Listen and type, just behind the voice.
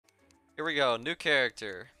Here we go, new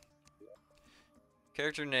character.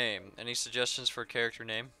 Character name. Any suggestions for character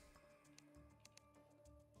name?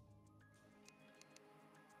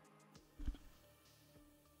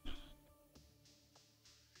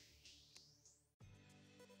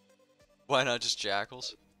 Why not just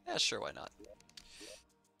jackals? Yeah, sure, why not?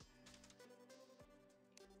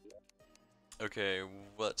 Okay,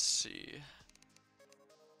 let's see.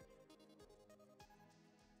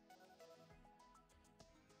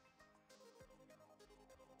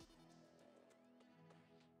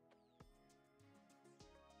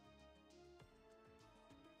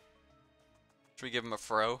 Should we give him a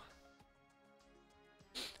fro?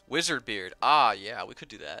 Wizard beard. Ah, yeah, we could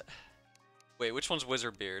do that. Wait, which one's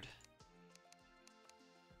wizard beard?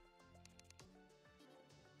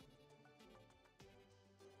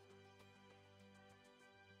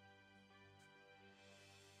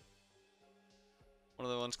 One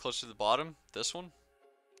of the ones close to the bottom? This one?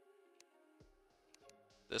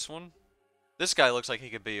 This one? This guy looks like he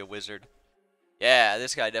could be a wizard. Yeah,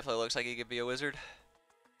 this guy definitely looks like he could be a wizard.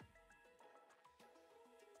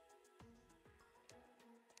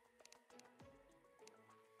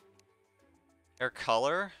 Hair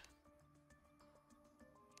color?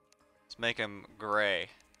 Let's make him gray.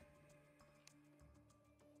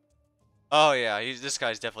 Oh yeah, this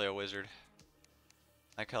guy's definitely a wizard.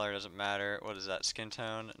 My color doesn't matter. What is that? Skin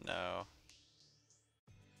tone? No.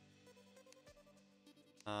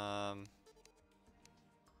 Um.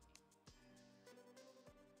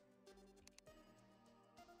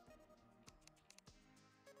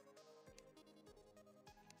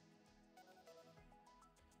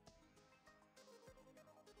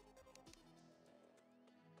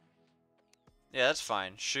 Yeah, that's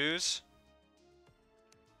fine. Shoes?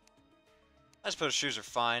 I suppose shoes are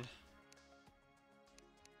fine.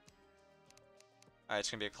 Alright, it's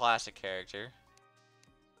gonna be a classic character.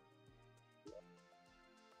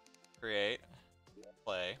 Create.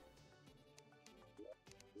 Play.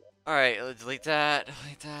 Alright, let's delete that.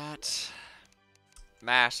 Delete that.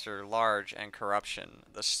 Master, large, and corruption.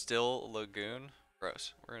 The Still Lagoon.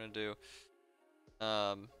 Gross. We're gonna do.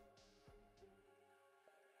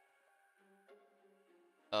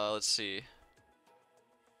 Let's see.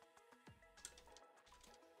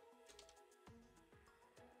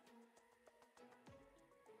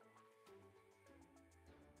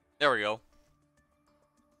 There we go.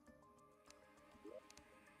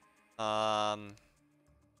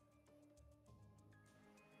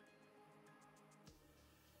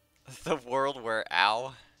 The world where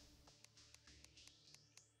ow.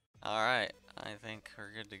 Alright, I think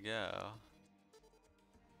we're good to go.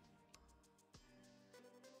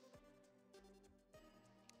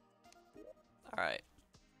 Alright.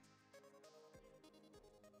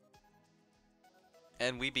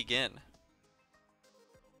 And we begin.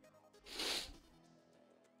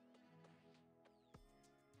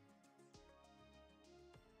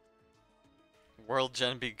 World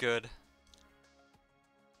gen be good.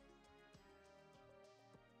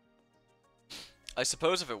 I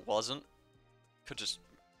suppose if it wasn't, could just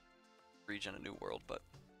regen a new world, but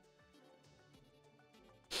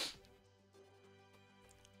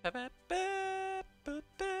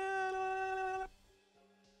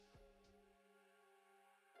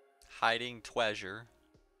hiding treasure.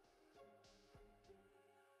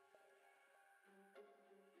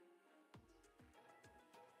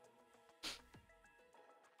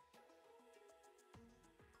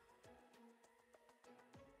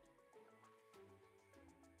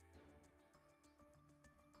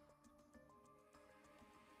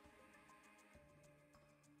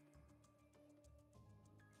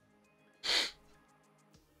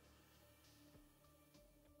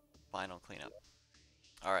 Final cleanup.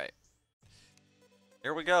 Alright.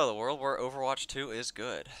 Here we go. The world where Overwatch 2 is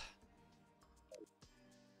good.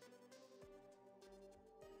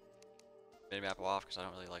 Minimap off because I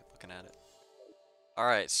don't really like looking at it.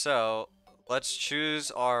 Alright, so let's choose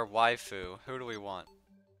our waifu. Who do we want?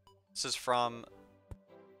 This is from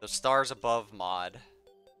the Stars Above mod.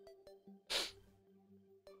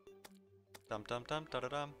 Dum dum dum da da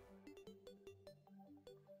dum.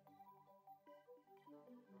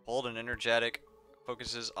 Bold and energetic.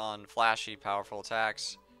 Focuses on flashy, powerful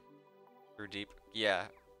attacks. Through deep. Yeah.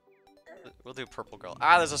 We'll do purple girl.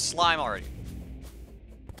 Ah, there's a slime already.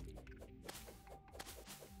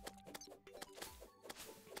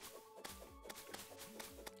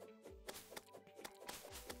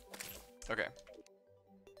 Okay.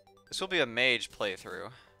 This will be a mage playthrough.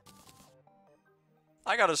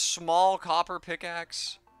 I got a small copper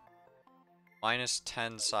pickaxe. Minus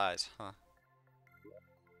 10 size. Huh.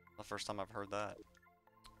 The first time I've heard that.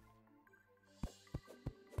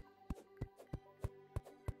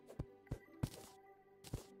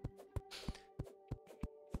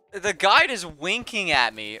 The guide is winking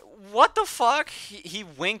at me. What the fuck? He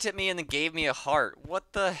winked at me and then gave me a heart.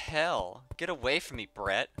 What the hell? Get away from me,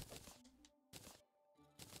 Brett.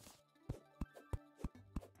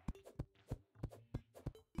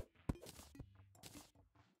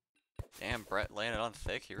 Damn, Brett laying it on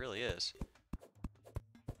thick. He really is.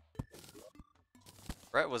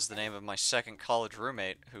 Brett was the name of my second college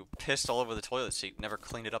roommate who pissed all over the toilet seat, never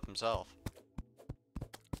cleaned it up himself.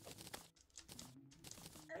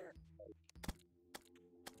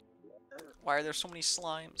 Why are there so many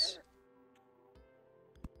slimes?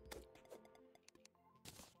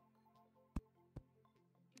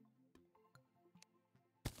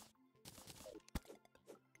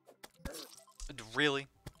 Really?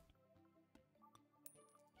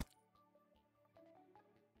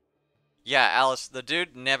 Yeah, Alice, the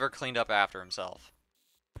dude never cleaned up after himself.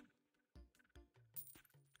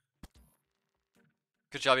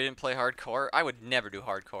 Good job you didn't play hardcore. I would never do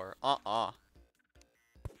hardcore.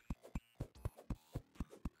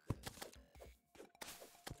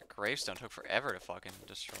 The gravestone took forever to fucking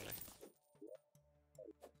destroy.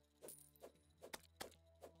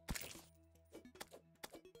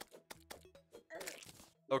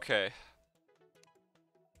 Okay.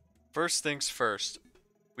 First things first.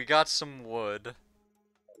 We got some wood.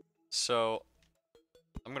 So,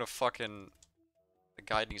 I'm gonna fucking... The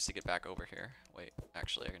guide needs to get back over here. Wait,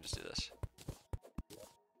 actually, I can just do this.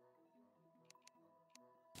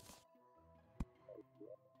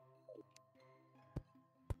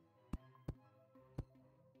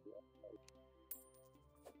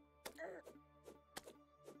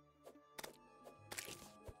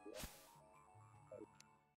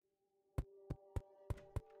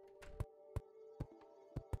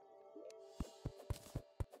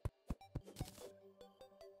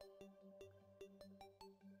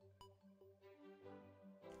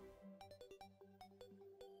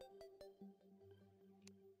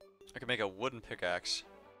 I can make a wooden pickaxe.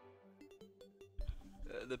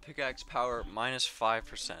 The pickaxe power minus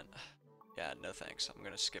 5%. Yeah, no thanks. I'm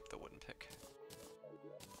gonna skip the wooden pick.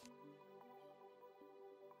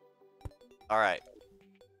 Alright.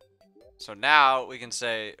 So now we can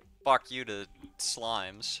say, fuck you to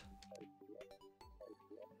slimes.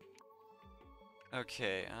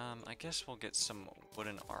 Okay, I guess we'll get some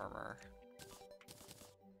wooden armor.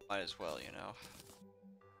 Might as well, you know.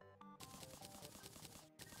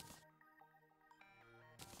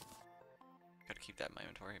 Gotta keep that in my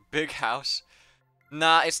inventory. Big house.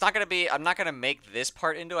 Nah, it's not gonna be... I'm not gonna make this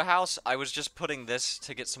part into a house. I was just putting this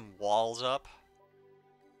to get some walls up.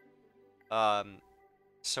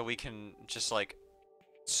 So we can just, like,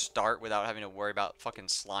 start without having to worry about fucking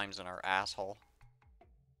slimes in our asshole.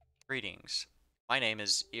 Greetings. My name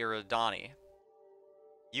is Iridani.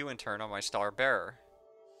 You, in turn, are my star bearer.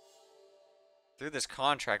 Through this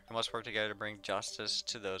contract, we must work together to bring justice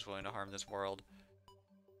to those willing to harm this world.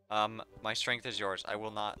 My strength is yours. I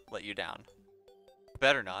will not let you down.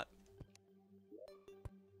 Better not.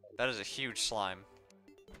 That is a huge slime.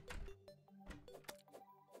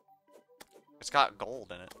 It's got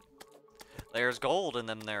gold in it. There's gold in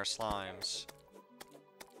them there slimes.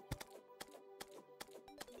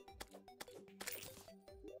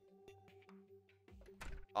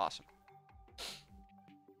 Awesome.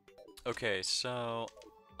 Okay, so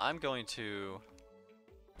I'm going to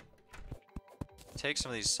take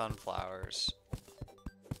some of these sunflowers.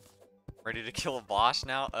 Ready to kill a boss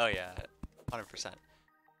now? Oh yeah, 100%. Because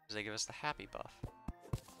they give us the happy buff.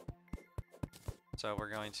 So we're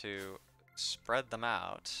going to spread them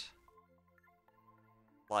out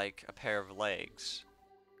like a pair of legs.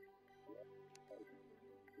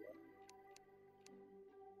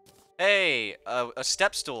 Hey, a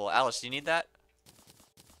step stool. Alice, do you need that?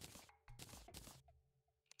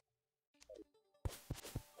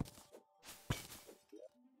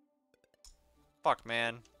 Fuck,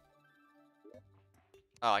 man.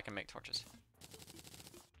 Oh, I can make torches.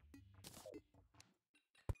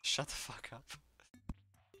 Shut the fuck up.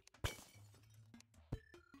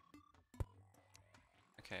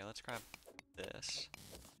 Okay, let's grab this.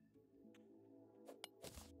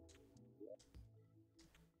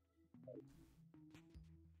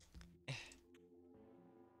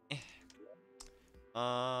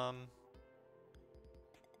 I'm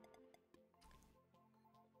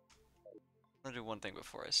gonna do one thing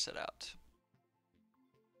before I sit out.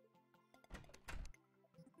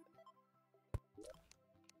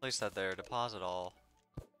 Place that there, deposit all.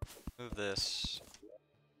 Move this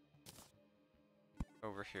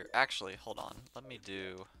over here. Actually, hold on. Let me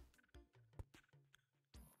do...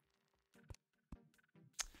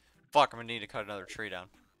 Fuck, I'm gonna need to cut another tree down.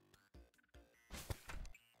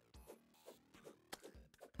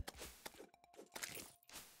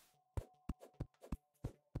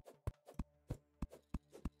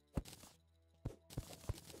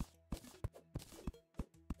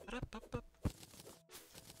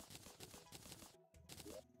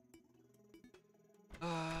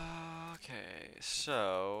 Okay,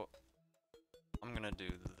 so I'm gonna do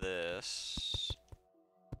this.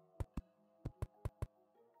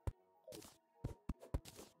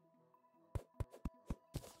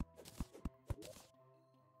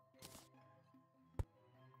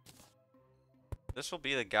 This will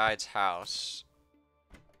be the guide's house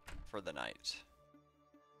for the night.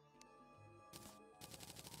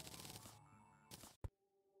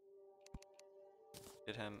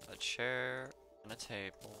 Get him a chair and a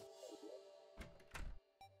table.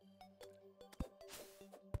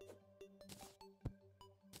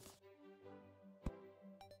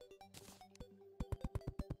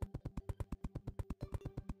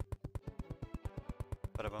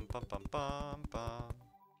 Ba-da-bum bum bum bum bum.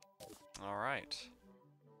 All right.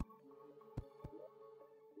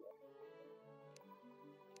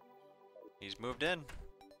 He's moved in.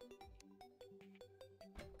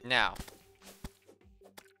 Now.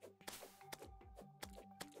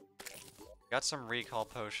 Got some recall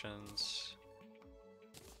potions.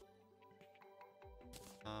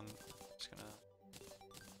 Just gonna...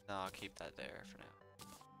 No, I'll keep that there for now.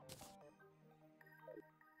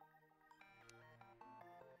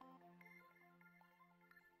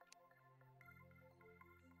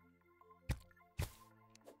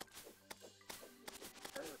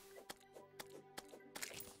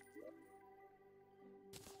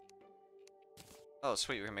 Oh,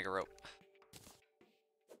 sweet, we can make a rope.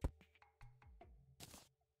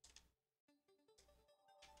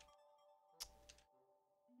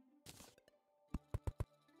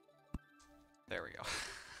 There we go.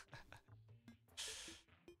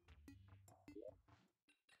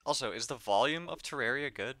 Also, is the volume of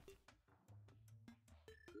Terraria good?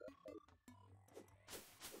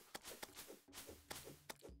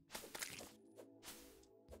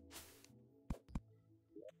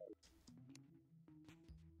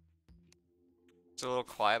 It's a little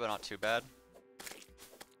quiet, but not too bad.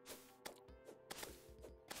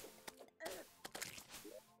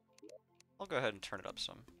 I'll go ahead and turn it up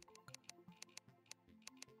some.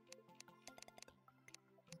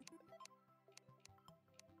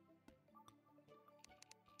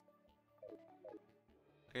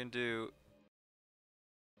 I can do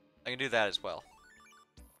that as well.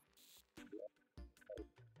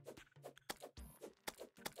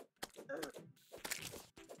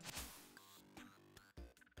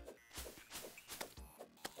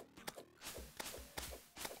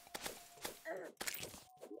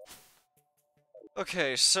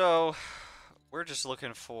 Okay, so we're just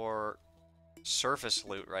looking for surface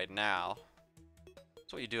loot right now.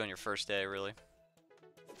 That's what you do on your first day, really.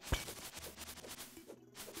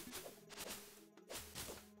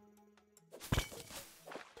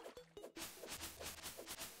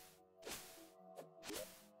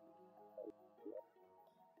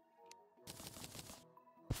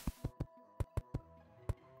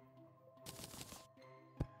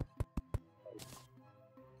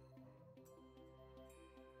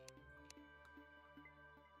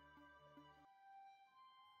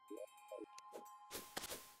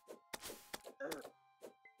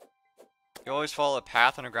 You always follow a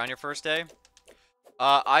path underground your first day?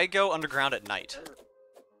 I go underground at night.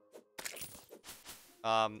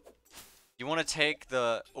 You want to take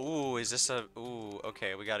the... Ooh, is this a... Ooh,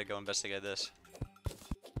 okay, we gotta go investigate this.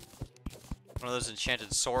 One of those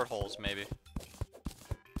enchanted sword holes, maybe.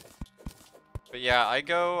 But yeah, I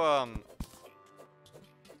go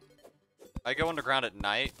underground at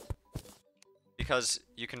night. Because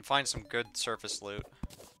you can find some good surface loot.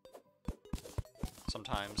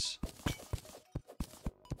 Sometimes.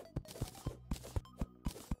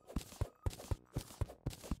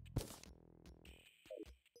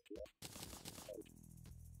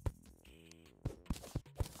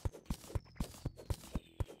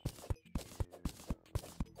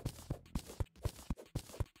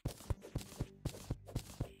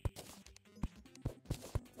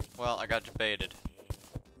 Well, I got debated.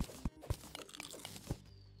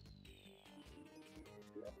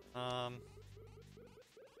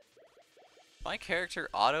 My character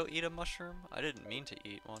auto-eat a mushroom? I didn't mean to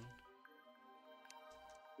eat one.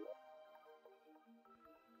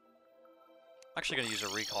 I'm actually gonna use a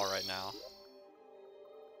recall right now.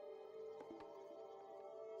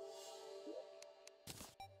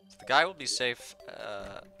 The guy will be safe,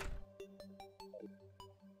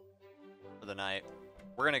 for the night.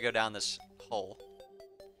 We're gonna go down this hole.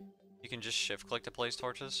 You can just shift click to place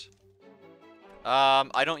torches.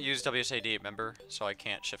 I don't use WSAD, remember? So I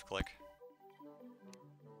can't shift click.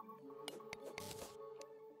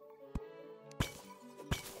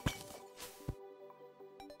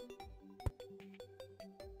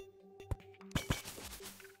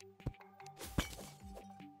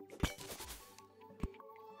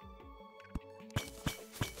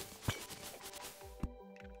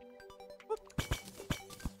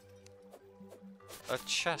 A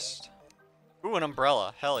chest. Ooh, an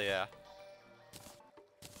umbrella. Hell yeah.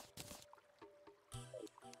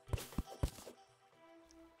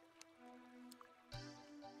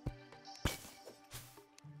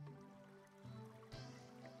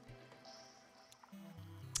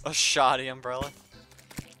 A shoddy umbrella.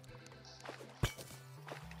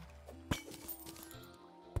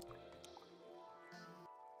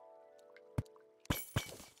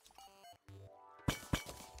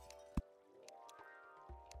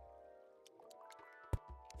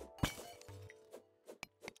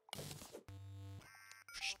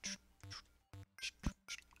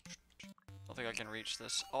 I don't think I can reach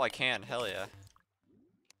this. Oh, I can. Hell yeah.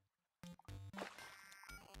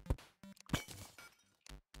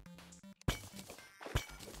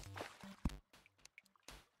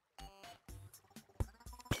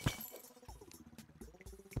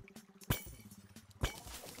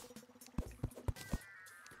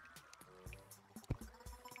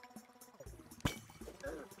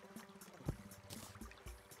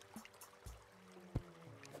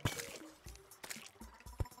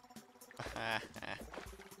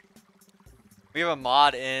 We have a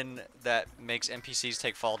mod in that makes NPCs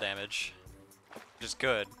take fall damage, which is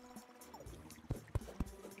good.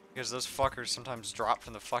 Because those fuckers sometimes drop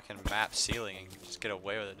from the fucking map ceiling and you just get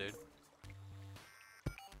away with it, dude.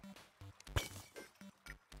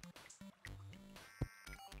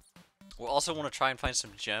 We'll also want to try and find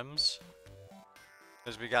some gems,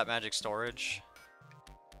 because we got magic storage.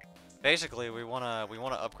 Basically, we wanna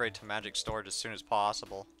upgrade to magic storage as soon as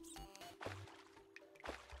possible.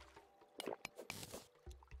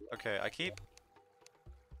 Okay, I keep.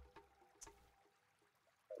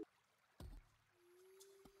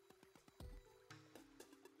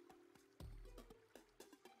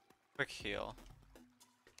 Quick heal.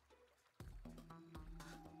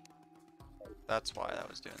 That's why I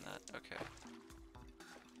was doing that. Okay.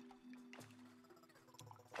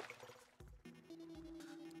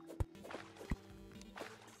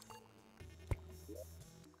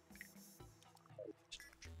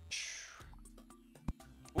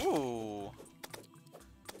 Ooh.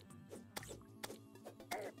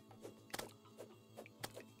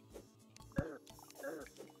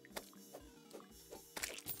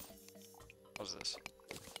 What's this?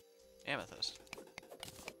 Amethyst.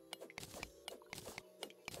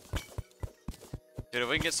 Dude, if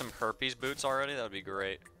we can get some herpes boots already, that would be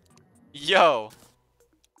great. Yo!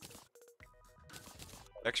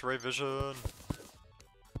 X-ray vision.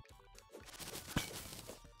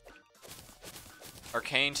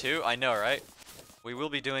 Arcane too? I know, right? We will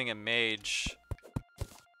be doing a mage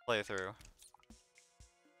playthrough.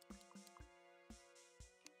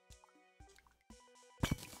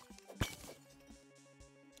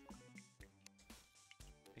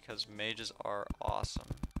 Because mages are awesome.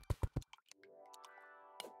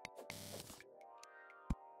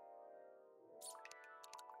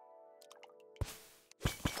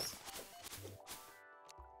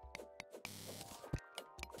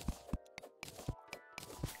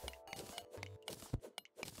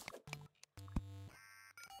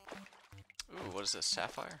 Ooh, what is this?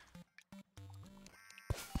 Sapphire?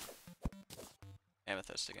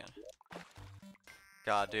 Amethyst again.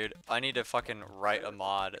 God, dude, I need to fucking write a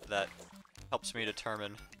mod that helps me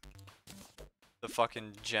determine the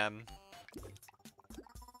fucking gem.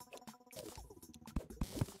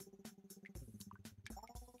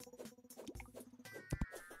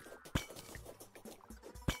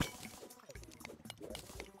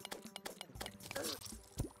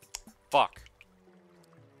 Fuck.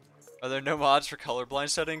 Are there no mods for colorblind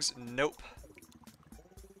settings? Nope.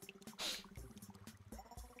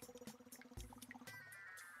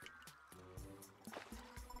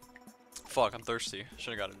 Fuck, I'm thirsty.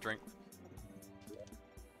 Should've got a drink.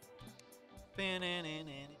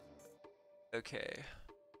 Okay.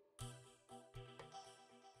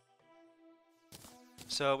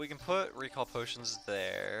 So we can put recall potions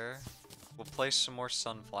there. We'll place some more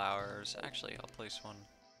sunflowers. Actually, I'll place one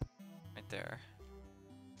right there.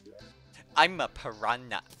 I'm a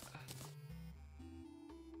piranha.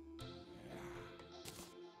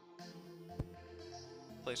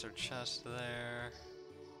 Place our chest there.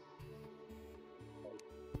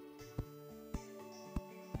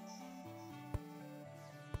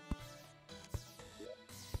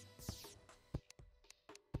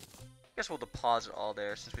 Guess we'll deposit all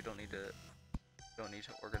there since we don't need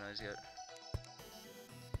to organize yet.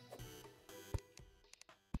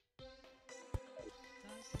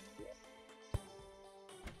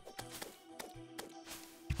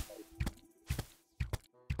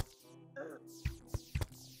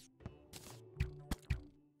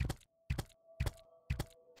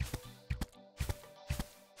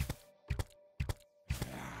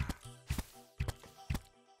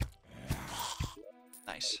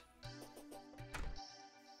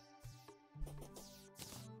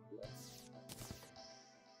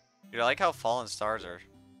 Dude, I like how fallen stars are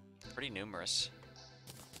pretty numerous.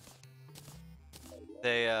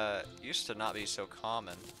 They used to not be so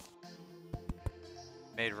common.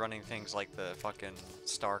 Made running things like the fucking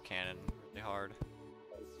star cannon really hard.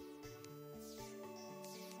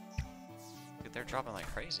 Dude, they're dropping like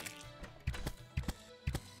crazy.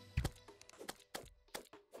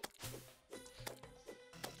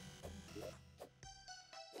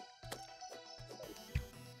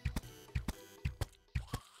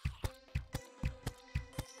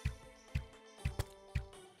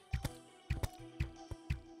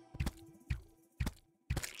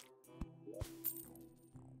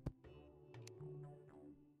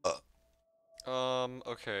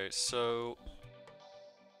 Okay, so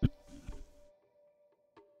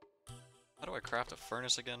how do I craft a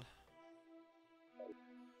furnace again?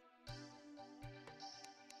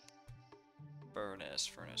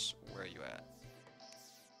 Furnace, where are you at?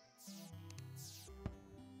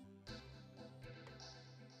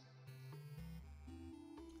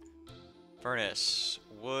 Furnace,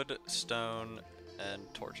 wood, stone,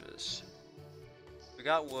 and torches. We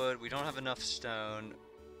got wood, we don't have enough stone,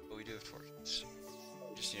 but we do have torches.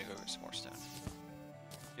 We just need to go get some more stone.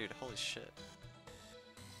 Dude, holy shit.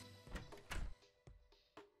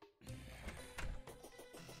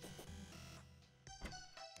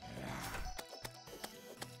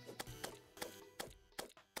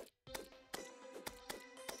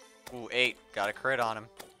 Ooh, 8. Got a crit on him.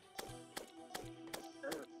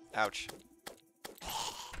 Ouch.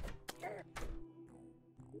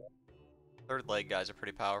 Third leg guys are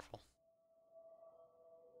pretty powerful.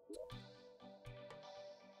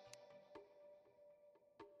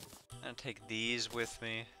 I'm gonna take these with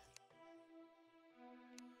me.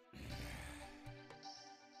 Can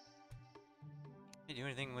you do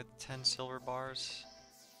anything with 10 silver bars?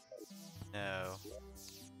 No.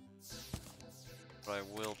 What I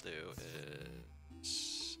will do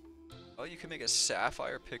is... Oh, you can make a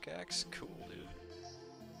sapphire pickaxe? Cool, dude.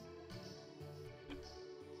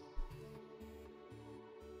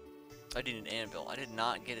 I need an anvil. I did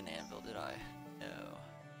not get an anvil, did I? No.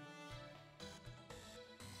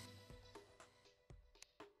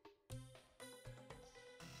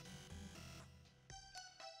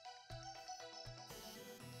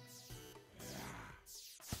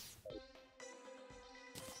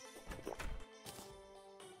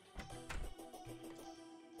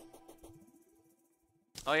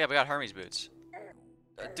 Oh yeah, we got Hermes boots.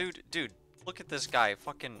 Dude, look at this guy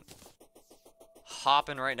fucking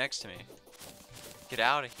hopping right next to me. Get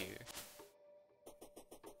out of here.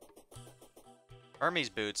 Hermes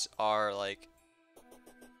boots are like...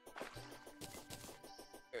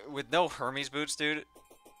 With no Hermes boots, dude,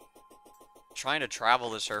 trying to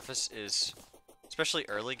travel the surface is... Especially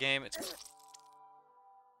early game, it's...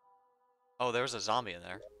 Oh, there was a zombie in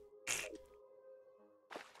there.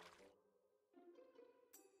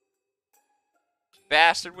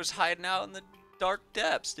 Bastard was hiding out in the dark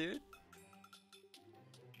depths, dude.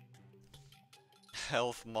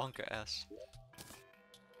 Health monk ass.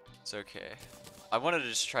 It's okay. I wanted to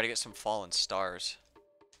just try to get some fallen stars.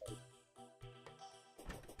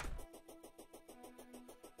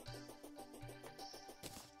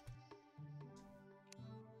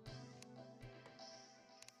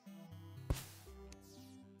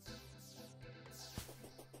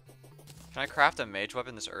 Can I craft a mage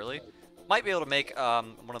weapon this early? Might be able to make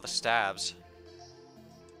one of the stabs.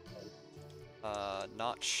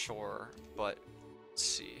 Not sure, but let's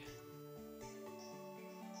see.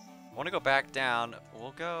 I want to go back down.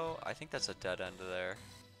 We'll go. I think that's a dead end there.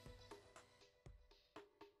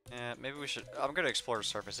 Yeah, maybe we should. I'm gonna explore the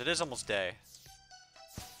surface. It is almost day,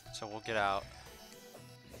 so we'll get out.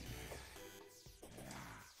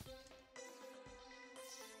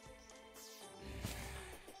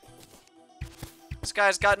 This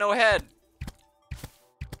guy's got no head.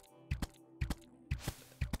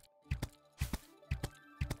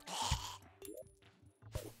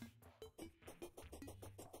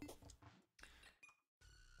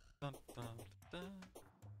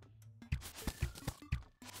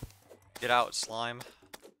 Get out, slime.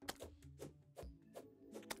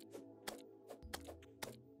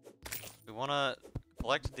 We want to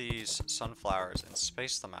collect these sunflowers and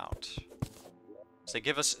space them out. So they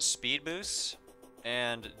give us speed boosts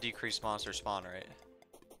and decreased monster spawn rate.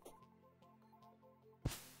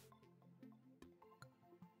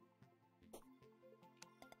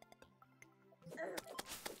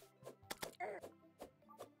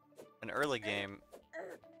 An early game,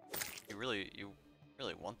 you really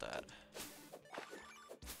want that.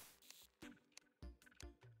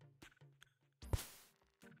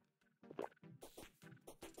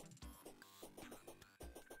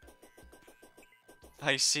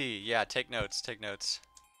 I see. Yeah, take notes. Take notes.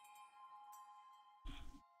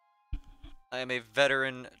 I am a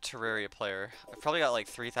veteran Terraria player. I've probably got like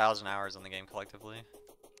 3,000 hours on the game collectively.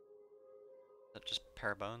 Is that just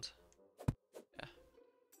pair of bones? Yeah.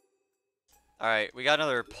 Alright, we got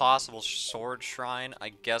another possible sword shrine. I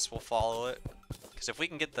guess we'll follow it. Because if we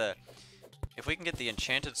can get the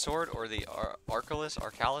enchanted sword or the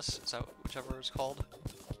Arcalis, is that whichever it's called?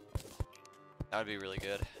 That would be really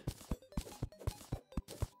good.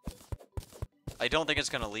 I don't think it's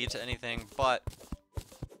going to lead to anything, but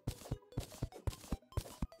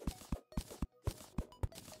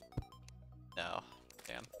no.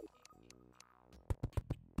 Damn.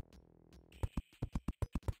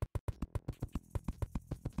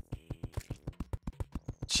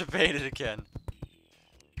 Debated again.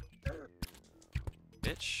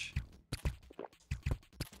 Bitch.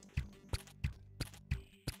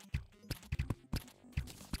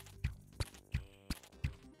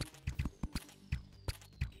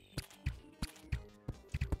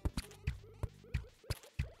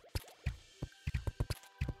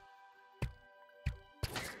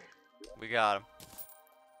 We got him.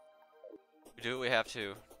 We do what we have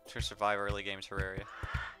to survive early game Terraria.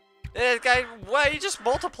 This guy, what? He just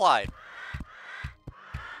multiplied.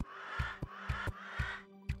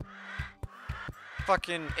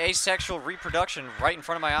 Fucking asexual reproduction right in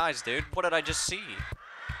front of my eyes, dude. What did I just see?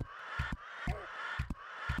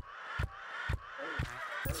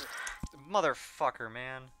 Motherfucker,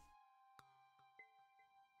 man.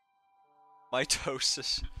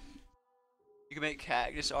 Mitosis. You can make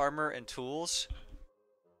cactus armor and tools.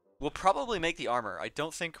 We'll probably make the armor. I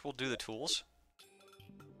don't think we'll do the tools.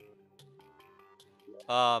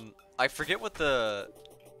 I forget what the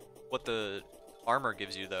armor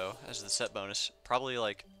gives you though as the set bonus. Probably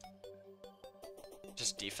like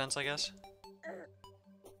just defense, I guess.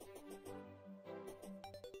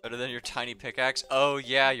 Better than your tiny pickaxe. Oh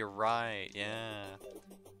yeah, you're right. Yeah.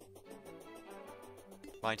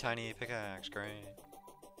 My tiny pickaxe, great.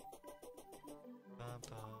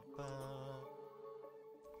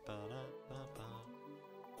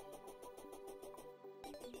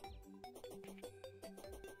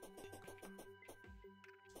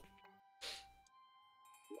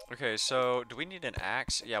 Okay, so do we need an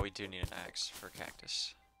axe? Yeah, we do need an axe for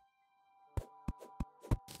cactus.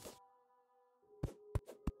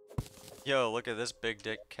 Yo, look at this big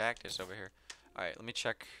dick cactus over here. Alright, let me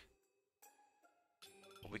check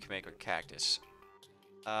what we can make with cactus.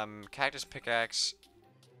 Cactus pickaxe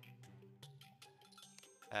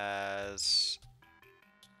has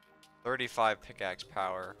 35 pickaxe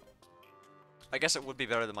power. I guess it would be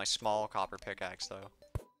better than my small copper pickaxe though.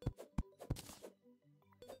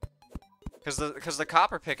 Because the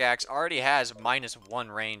copper pickaxe already has -1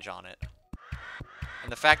 range on it.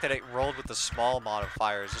 And the fact that it rolled with the small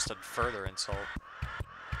modifier is just a further insult.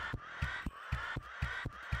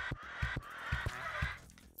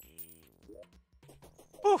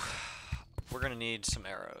 Whew. We're gonna need some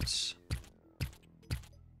arrows.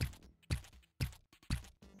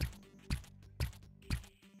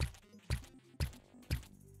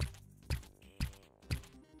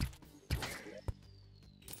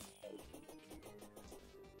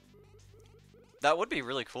 That would be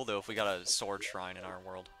really cool though if we got a sword shrine in our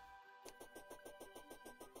world.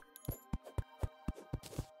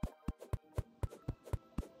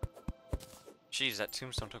 Jeez, that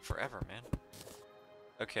tombstone took forever, man.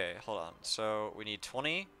 Okay, hold on. So we need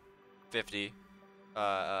 20, 50,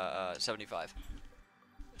 75.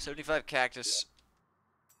 75 cactus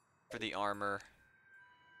for the armor.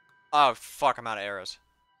 Oh fuck, I'm out of arrows.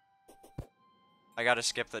 I gotta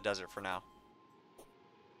skip the desert for now.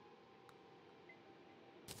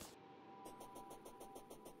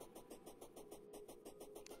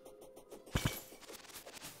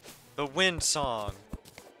 The wind song.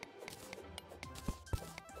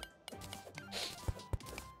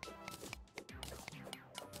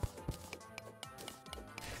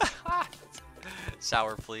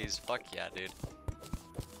 Sour please. Fuck yeah, dude.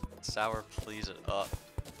 Sour please it up.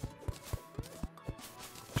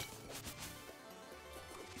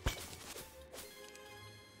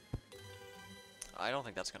 I don't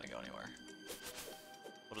think that's gonna go anywhere.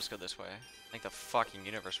 We'll just go this way. I think the fucking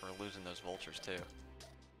universe, we're losing those vultures too.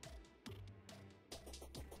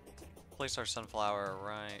 Place our sunflower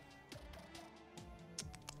right.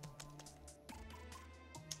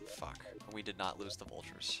 Fuck. We did not lose the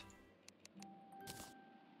vultures.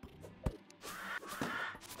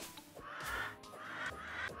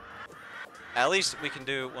 At least we can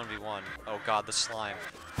do 1v1. Oh god, the slime.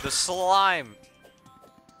 The slime!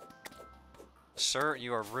 Sir,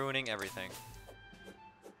 you are ruining everything.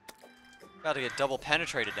 About to get double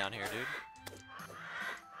penetrated down here, dude.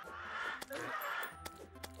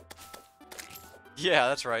 Yeah,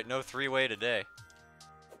 that's right. No three-way today.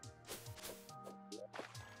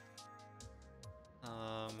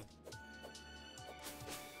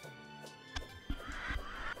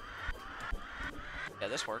 Yeah,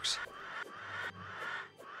 this works.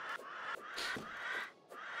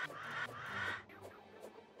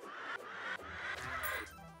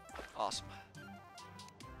 Awesome.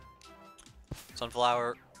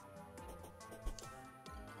 Sunflower.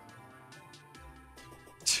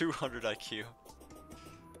 200 IQ.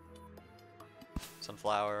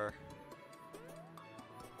 Sunflower.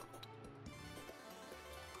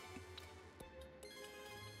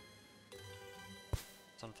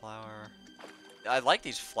 Sunflower. I like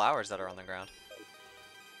these flowers that are on the ground.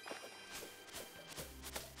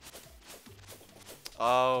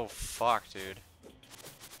 Oh, fuck, dude.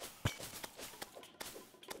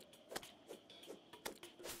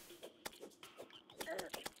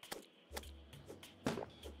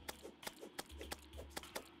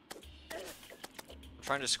 I'm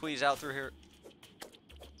trying to squeeze out through here.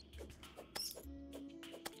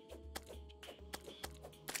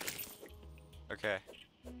 Okay.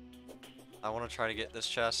 I want to try to get this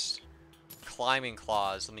chest. Climbing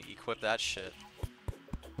claws. Let me equip that shit.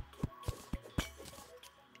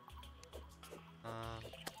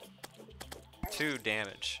 2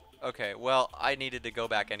 damage. Okay, well, I needed to go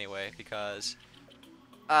back anyway because...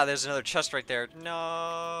 Ah, there's another chest right there.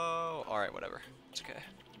 No! Alright, whatever. It's okay.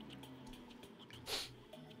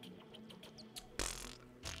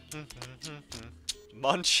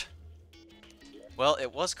 Munch. Well,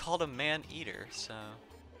 it was called a man-eater, so...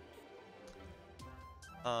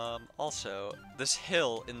 Also, this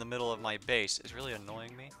hill in the middle of my base is really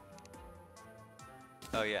annoying me.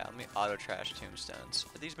 Oh yeah, let me auto-trash tombstones.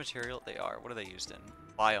 Are these material? They are. What are they used in?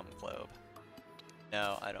 Biome globe.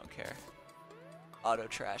 No, I don't care.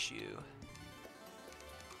 Auto-trash you.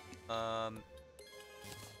 Let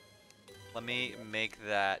me make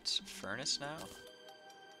that furnace now.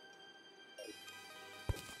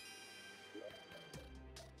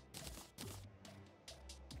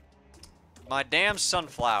 My damn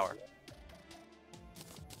sunflower.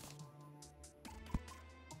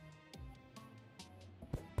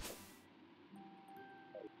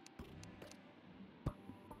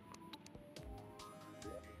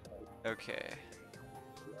 Okay.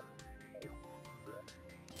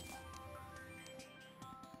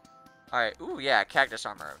 Alright, ooh, yeah, cactus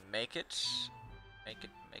armor. Make it. Make it,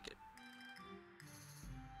 make it.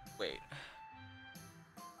 Wait.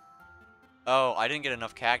 Oh, I didn't get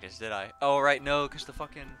enough cactus, did I? Oh, right, no, because the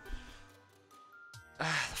fucking... the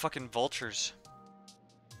fucking vultures.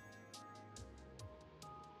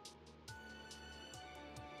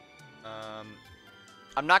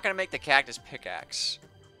 I'm not gonna make the cactus pickaxe.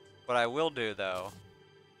 What I will do, though,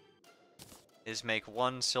 is make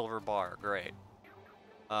 1 silver bar. Great.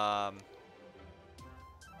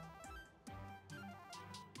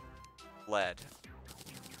 Lead.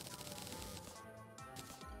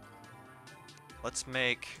 Let's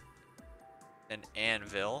make an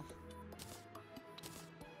anvil.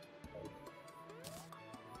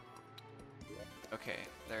 Okay,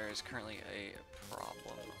 there is currently a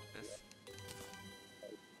problem with...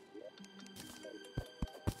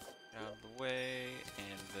 Out of the way,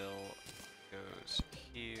 anvil goes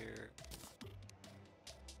here.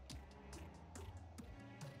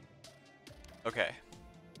 Okay.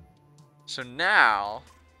 So now...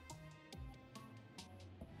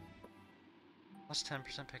 Plus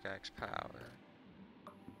 10% pickaxe power.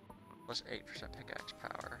 Plus 8% pickaxe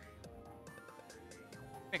power.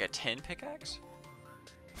 Make a 10 pickaxe?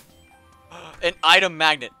 An item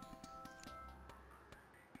magnet!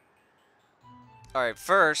 Alright,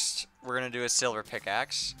 first, we're gonna do a silver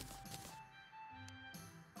pickaxe.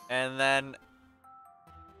 And then...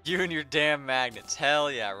 You and your damn magnets.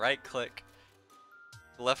 Hell yeah, right click.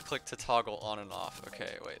 Left click to toggle on and off.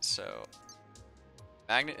 Okay, wait, so...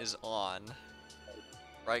 Magnet is on.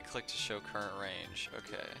 Right click to show current range.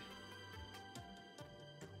 Okay.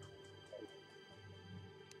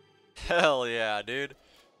 Hell yeah, dude.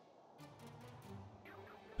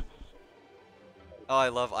 Oh, I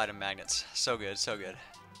love item magnets. So good, so good.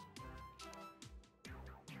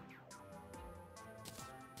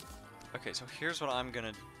 Okay, so here's what I'm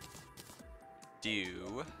gonna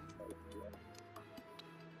do.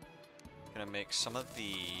 Gonna make some of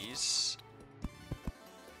these.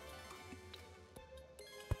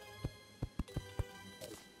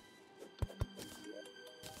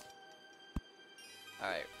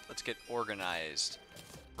 Alright, let's get organized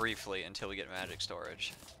briefly until we get magic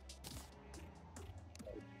storage.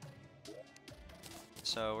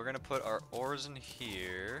 So we're gonna put our ores in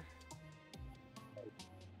here.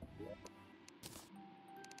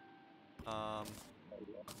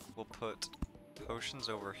 We'll put potions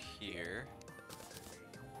over here.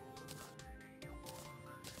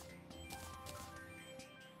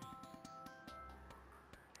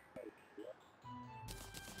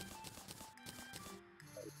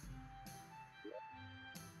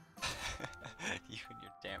 You and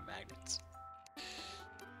your damn magnets.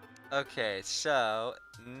 Okay, so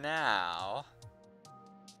now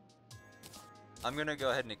I'm gonna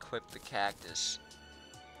go ahead and equip the cactus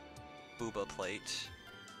booba plate.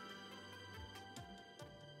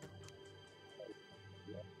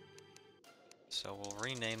 So we'll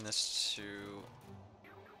rename this to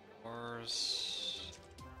ores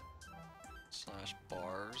 /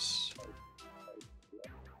 bars.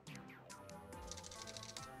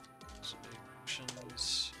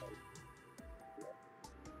 Solutions.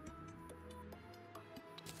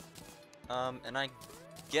 And I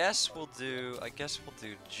guess we'll do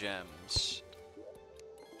gems.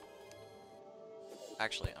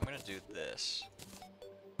 Actually, I'm gonna do this.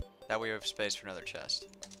 That way we have space for another chest.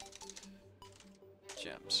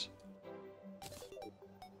 Gems.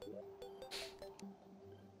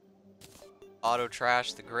 Auto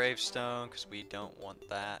trash the gravestone because we don't want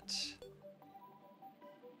that.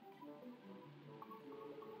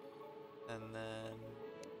 And then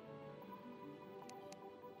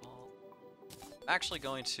I'm actually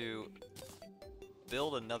going to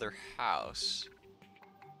build another house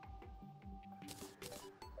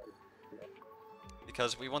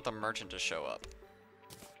because we want the merchant to show up.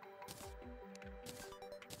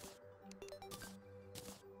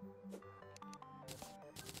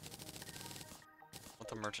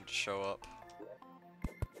 The merchant to show up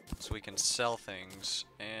so we can sell things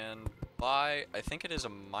and buy, I think it is a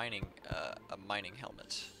mining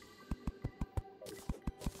helmet.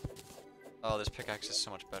 Oh, this pickaxe is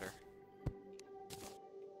so much better.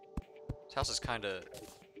 This house is kinda,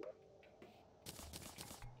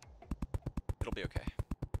 it'll be okay.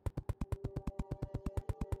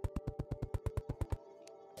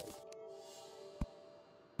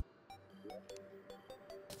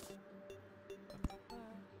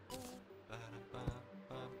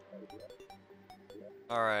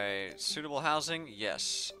 Alright, suitable housing?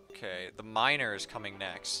 Yes. Okay, the miner is coming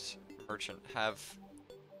next. Merchant, have...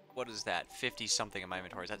 What is that? 50 something in my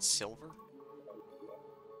inventory. Is that silver?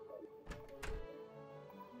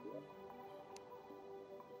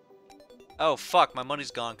 Oh, fuck, my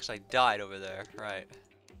money's gone because I died over there. Right.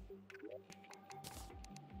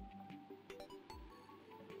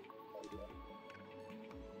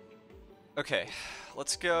 Okay,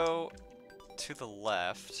 let's go to the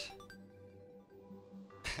left.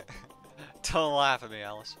 Don't laugh at me,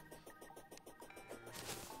 Alice.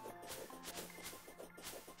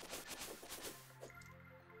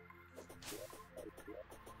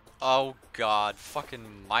 Oh god,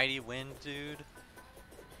 fucking mighty wind, dude.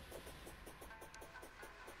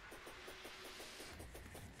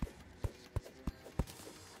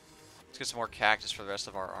 Let's get some more cactus for the rest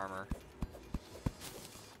of our armor.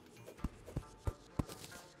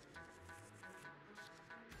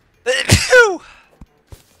 Phew!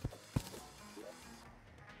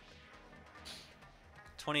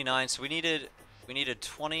 29, so we needed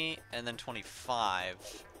 20 and then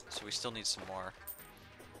 25. So we still need some more.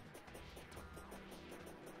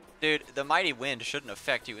 Dude, the mighty wind shouldn't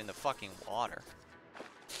affect you in the fucking water.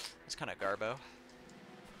 It's kind of garbo.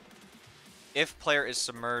 If player is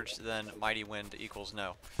submerged, then mighty wind equals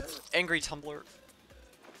no. Angry Tumbler.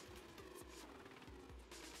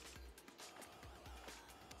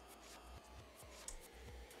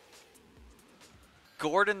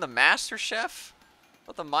 Gordon the Master Chef? I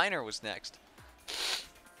thought the miner was next.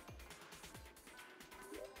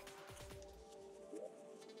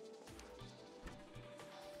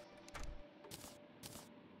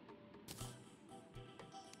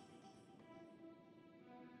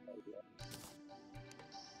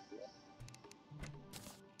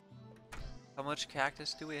 How much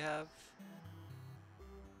cactus do we have?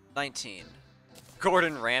 19.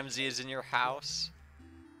 Gordon Ramsay is in your house?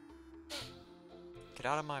 Get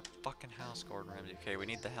out of my fucking house, Gordon Ramsay. Okay, we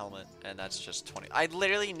need the helmet, and that's just 20. I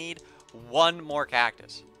literally need one more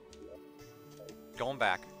cactus. Going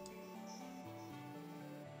back.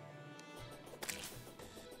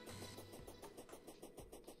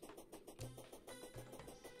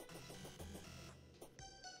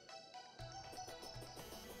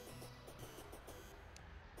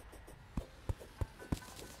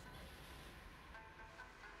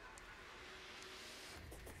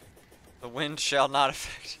 The wind shall not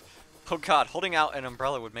affect. Oh god, holding out an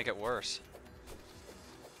umbrella would make it worse.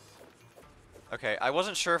 Okay, I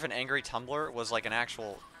wasn't sure if an angry tumbler was like an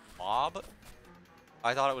actual mob.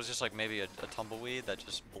 I thought it was just like maybe a tumbleweed that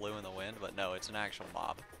just blew in the wind, but no, it's an actual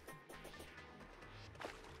mob.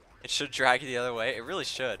 It should drag you the other way. It really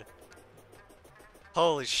should.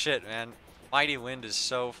 Holy shit, man. Mighty Wind is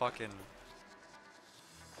so fucking...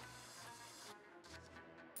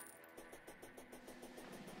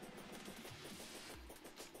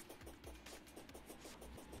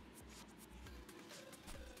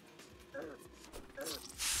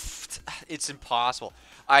 It's impossible.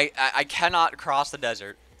 I cannot cross the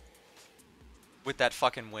desert with that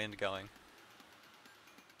fucking wind going.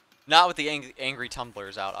 Not with the angry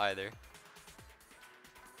tumblers out either.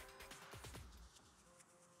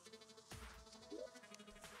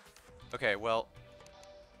 Okay, well,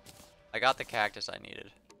 I got the cactus I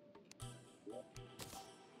needed.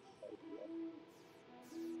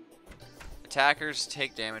 Attackers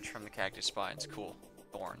take damage from the cactus spines. Cool.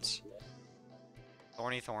 Thorns.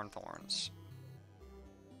 Thorny thorns.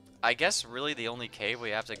 I guess really the only cave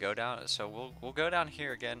we have to go down, so we'll go down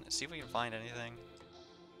here again, see if we can find anything.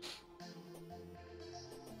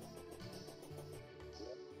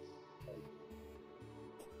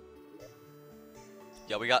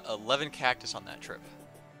 Yeah, we got 11 cactus on that trip.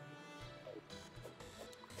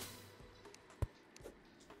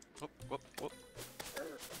 Whoop, whoop, whoop.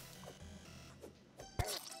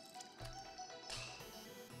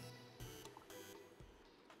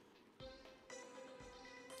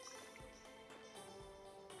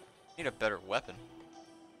 Need a better weapon.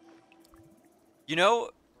 You know,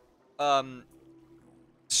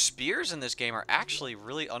 spears in this game are actually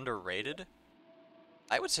really underrated.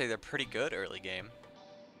 I would say they're pretty good early game.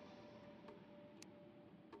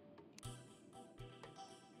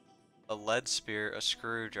 A lead spear, a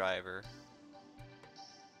screwdriver.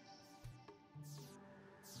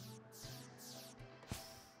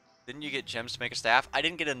 Didn't you get gems to make a staff? I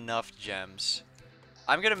didn't get enough gems.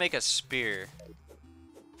 I'm gonna make a spear.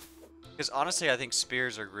 Because honestly, I think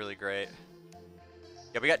spears are really great.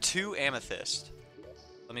 Yeah, we got 2 amethyst.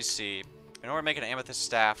 Let me see. In order to make an amethyst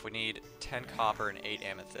staff, we need 10 copper and 8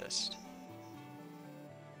 amethyst.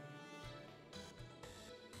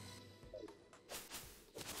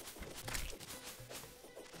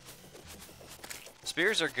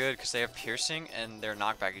 Spears are good because they have piercing and their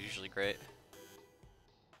knockback is usually great.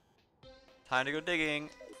 Time to go digging.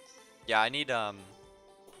 Yeah, I need, I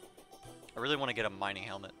really want to get a mining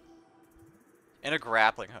helmet. And a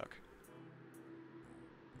grappling hook.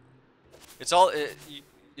 It's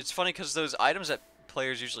funny because those items that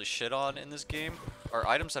players usually shit on in this game are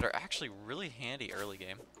items that are actually really handy early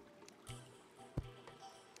game.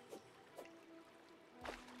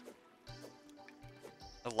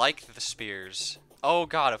 I like the spears. Oh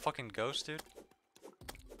god, a fucking ghost, dude.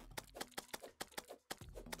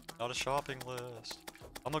 Not a shopping list.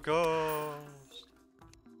 I'm a ghost.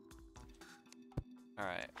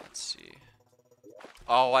 Alright, let's see.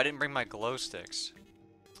 Oh, I didn't bring my glow sticks.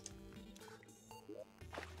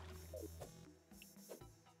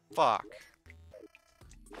 Fuck.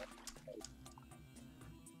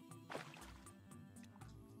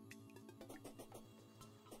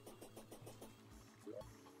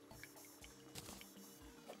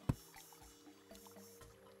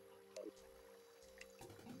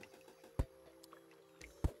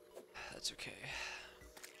 That's okay.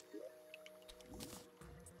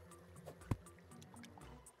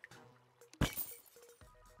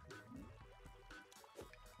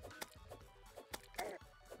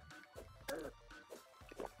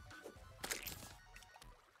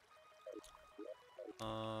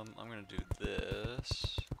 I'm gonna do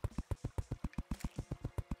this.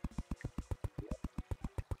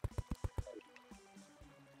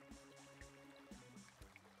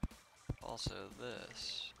 Also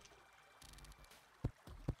this.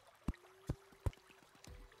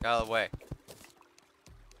 Get out of the way.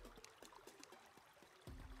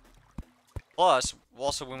 Plus,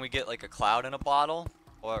 also when we get like a cloud in a bottle,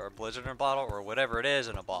 or a blizzard in a bottle, or whatever it is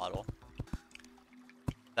in a bottle,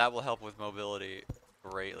 that will help with mobility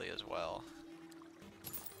greatly as well.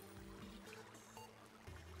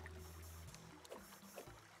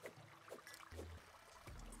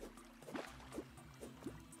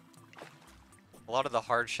 A lot of the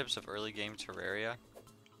hardships of early game Terraria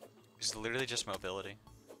is literally just mobility.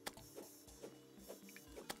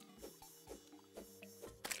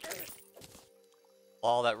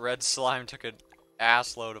 Oh, that red slime took an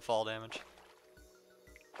ass load of fall damage.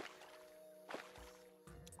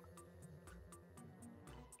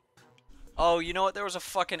 Oh, you know what? There was a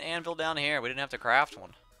fucking anvil down here. We didn't have to craft one.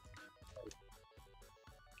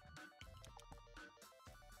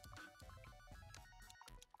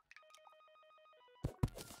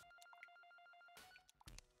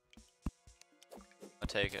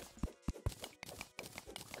 take it.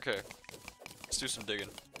 Okay. Let's do some digging.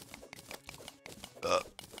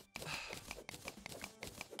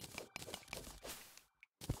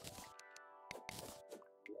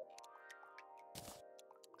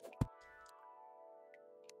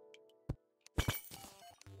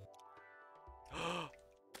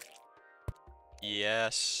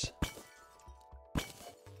 Yes.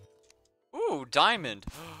 Ooh, diamond.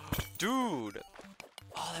 Dude.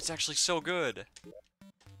 Oh, that's actually so good.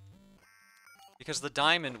 Because the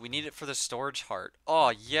diamond, we need it for the storage heart. Oh,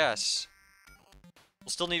 yes. We'll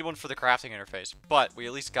still need one for the crafting interface, but we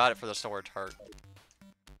at least got it for the storage heart.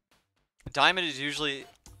 Diamond is usually...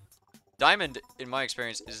 Diamond, in my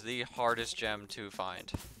experience, is the hardest gem to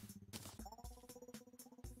find.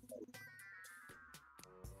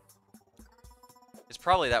 It's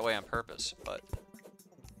probably that way on purpose, but...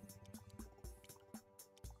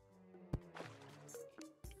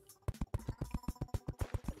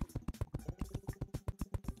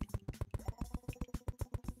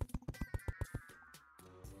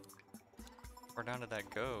 Where down did that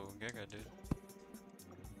go? Giga, dude.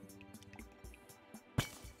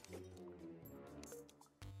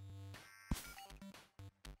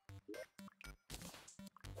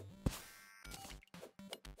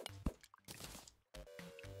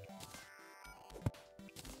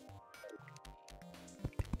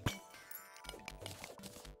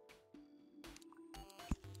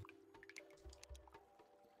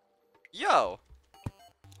 Yo!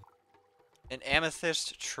 An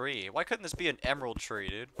amethyst tree. Why couldn't this be an emerald tree,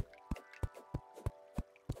 dude?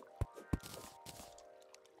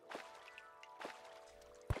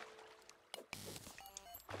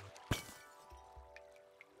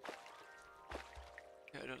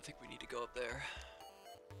 Yeah, I don't think we need to go up there.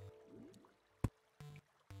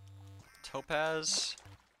 Topaz.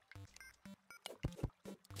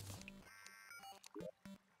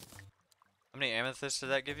 How many amethysts did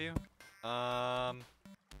that give you?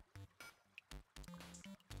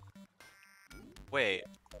 Wait.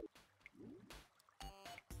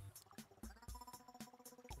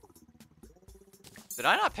 Did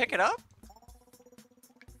I not pick it up?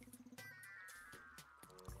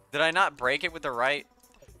 Did I not break it with the right?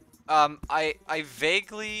 I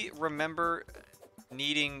vaguely remember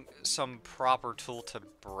needing some proper tool to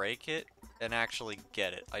break it and actually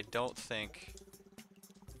get it. I don't think...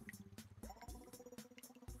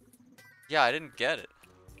 Yeah, I didn't get it.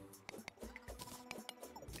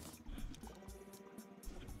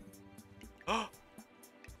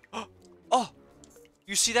 Oh!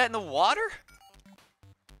 You see that in the water?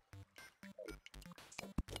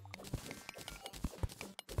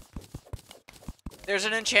 There's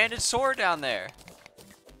an enchanted sword down there.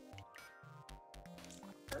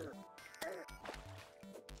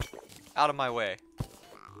 Out of my way.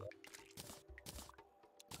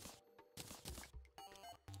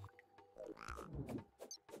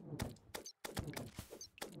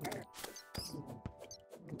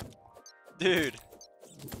 Dude.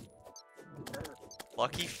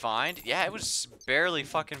 Lucky find? Yeah, it was barely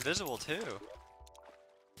fucking visible too.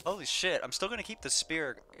 Holy shit, I'm still gonna keep the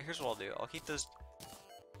spear. Here's what I'll do. I'll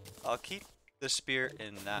keep the spear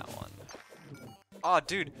in that one. Oh,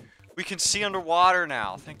 dude. We can see underwater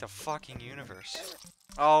now. Thank the fucking universe.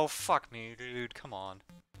 Oh, fuck me, dude. Come on.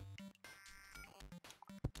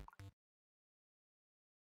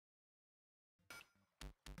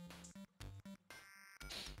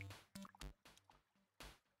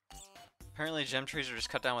 Apparently gem trees are just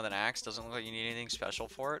cut down with an axe. Doesn't look like you need anything special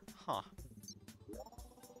for it. Huh.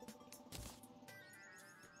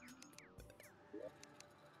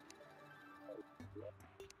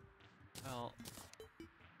 Well,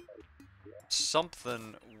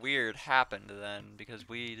 something weird happened then because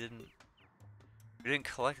we didn't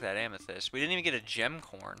collect that amethyst. We didn't even get a gem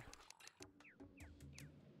corn.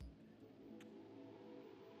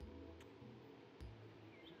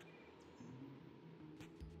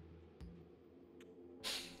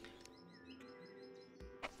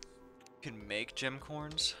 You can make gem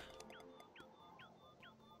corns?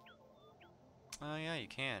 Oh yeah, you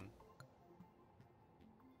can.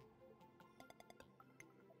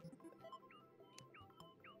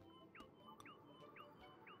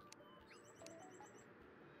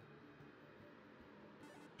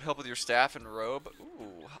 Help with your staff and robe.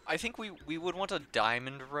 Ooh, I think we would want a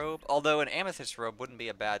diamond robe, although an amethyst robe wouldn't be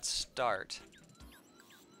a bad start.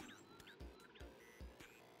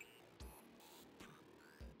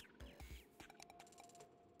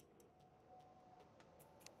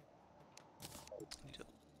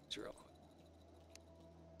 Real quick.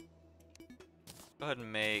 Go ahead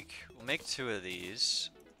and we'll make 2 of these.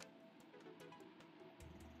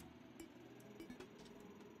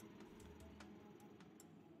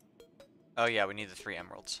 Oh yeah, we need the 3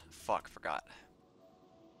 emeralds. Fuck, forgot.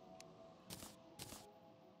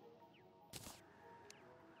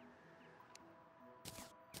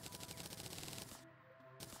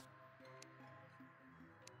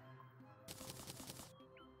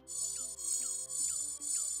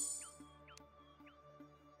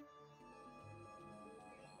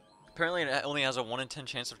 Apparently it only has a 1 in 10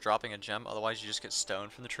 chance of dropping a gem, otherwise you just get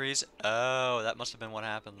stoned from the trees. Oh, that must have been what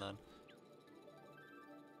happened then.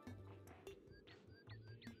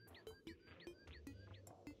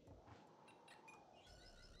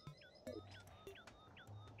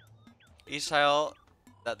 Each tile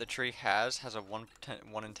that the tree has a 1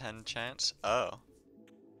 in 10 chance. Oh.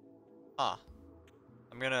 Huh.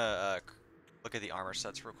 I'm gonna look at the armor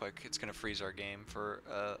sets real quick. It's gonna freeze our game for,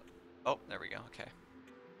 oh, there we go, okay.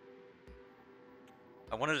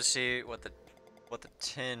 I wanted to see what the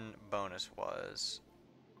tin bonus was.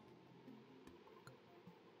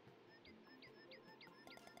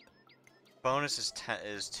 Bonus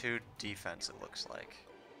is 2 defense, it looks like.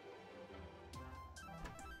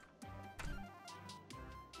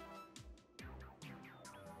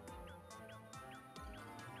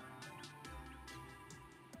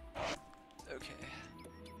 Okay.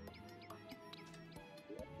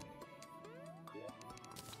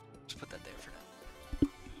 Just put that there for now.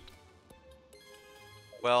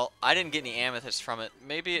 Well, I didn't get any amethyst from it.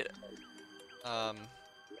 Maybe it, I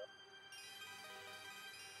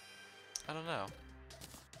don't know.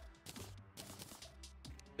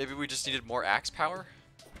 Maybe we just needed more axe power?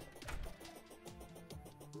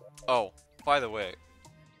 Oh, by the way,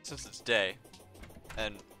 since it's day,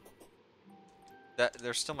 and that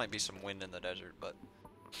there still might be some wind in the desert, but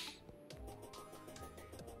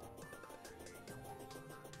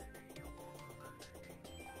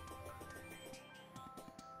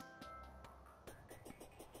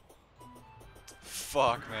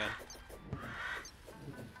fuck, man.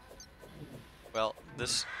 Well,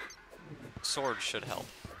 this sword should help.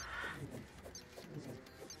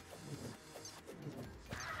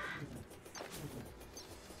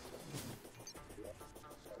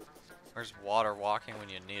 Where's water walking when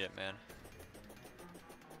you need it, man?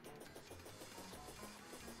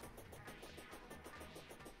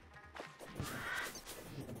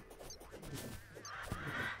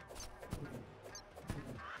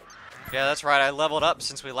 Yeah, that's right, I leveled up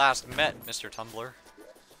since we last met, Mr. Tumbler.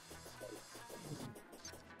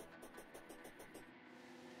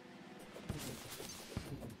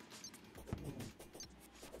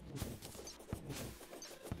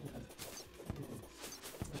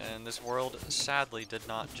 And this world sadly did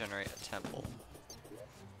not generate a temple.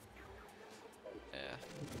 Yeah.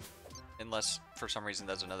 Unless for some reason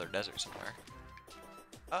there's another desert somewhere.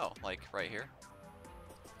 Oh, like right here?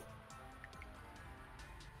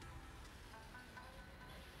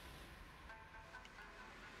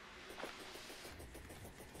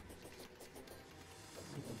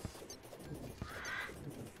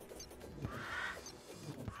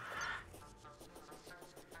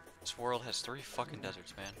 This world has 3 fucking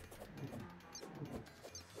deserts, man.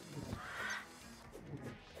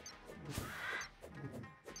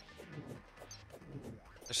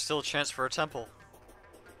 There's still a chance for a temple.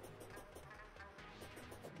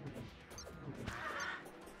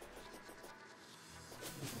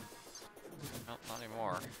 Nope, not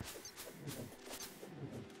anymore.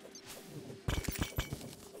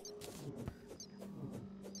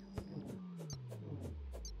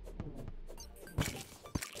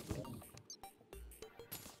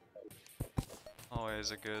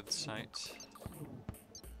 Always a good sight.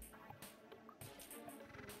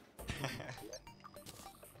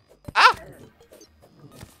 Ah!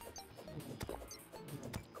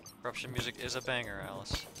 Corruption music is a banger,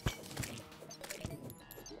 Alice.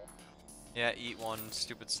 Yeah, eat one,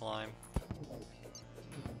 stupid slime.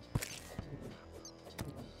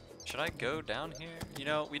 Should I go down here? You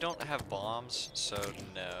know, we don't have bombs, so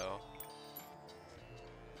no.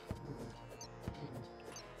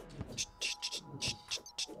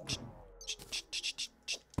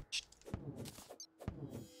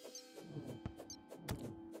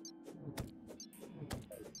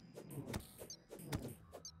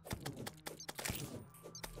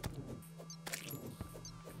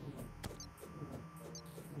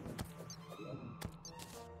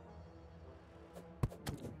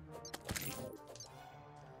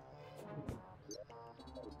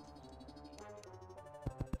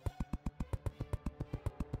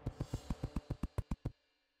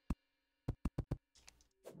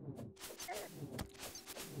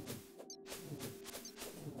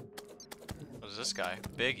 What is this guy?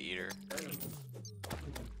 Big eater.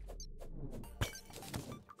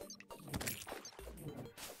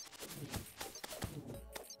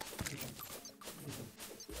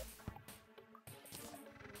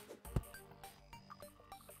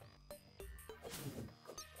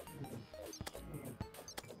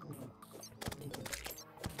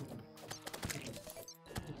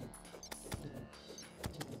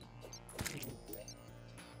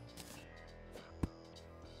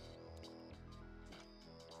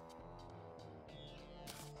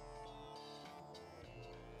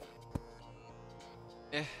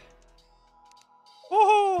 Eh.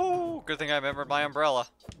 Woohoo! Good thing I remembered my umbrella.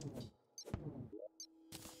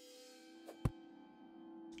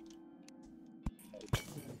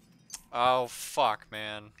 Oh, fuck,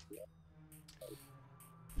 man.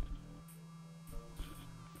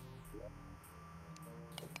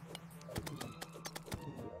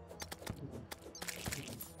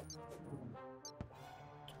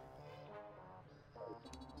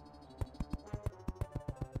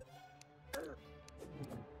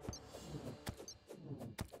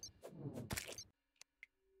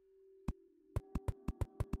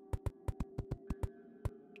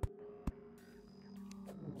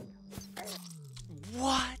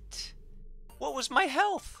 What? What was my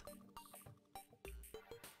health?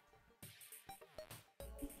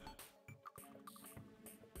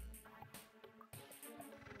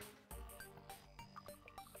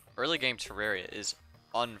 Early game Terraria is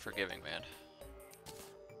unforgiving, man.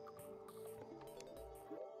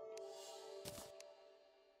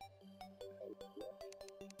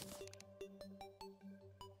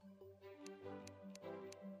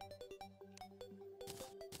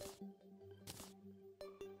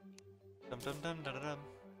 Dum dum dum dum dum.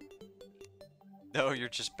 No, you're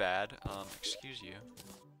just bad. Excuse you.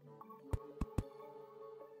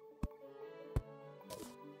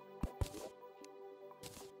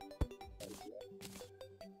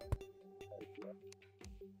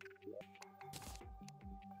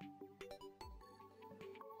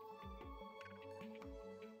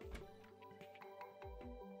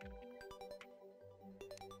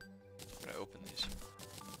 I'm gonna open these.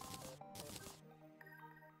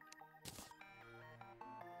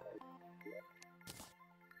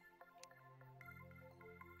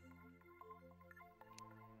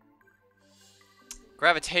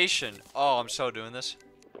 Gravitation. Oh, I'm so doing this.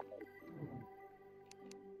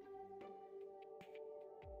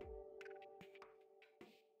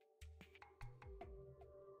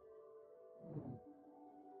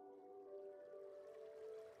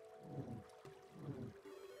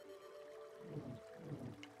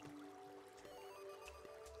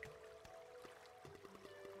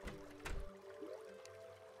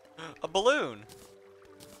 A balloon.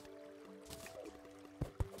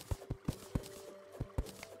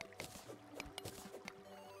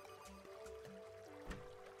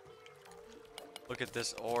 Look at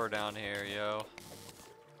this ore down here, yo.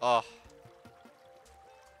 Oh.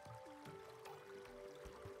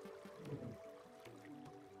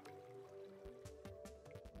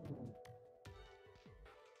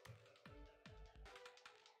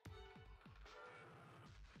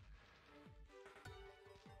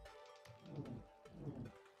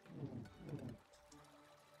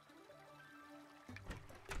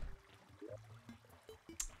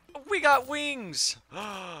 We got wings!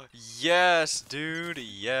 Yes, dude,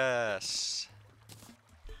 yes.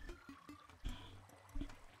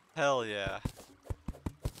 Hell yeah.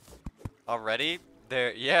 Already?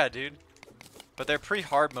 Yeah, dude. But they're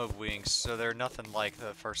pre-hard mode wings, so they're nothing like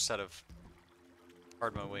the first set of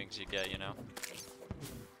hard mode wings you get, you know?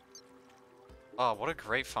 Oh, what a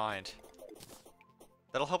great find.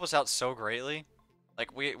 That'll help us out so greatly.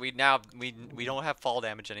 Like, we don't have fall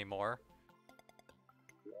damage anymore.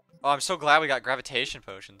 Oh, I'm so glad we got gravitation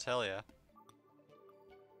potions. Hell yeah.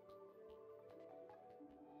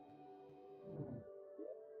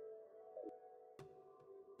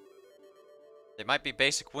 They might be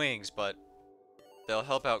basic wings, but they'll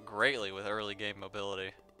help out greatly with early game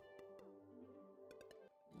mobility.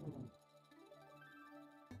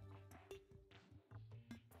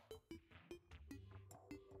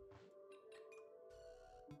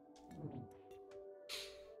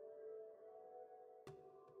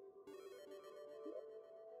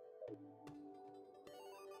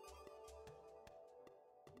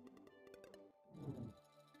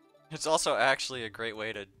 It's also actually a great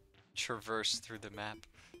way to traverse through the map.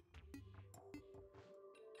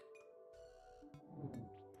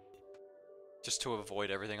 Just to avoid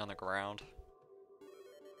everything on the ground.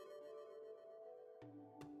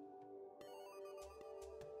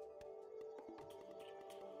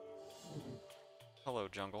 Hello,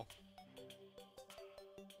 jungle.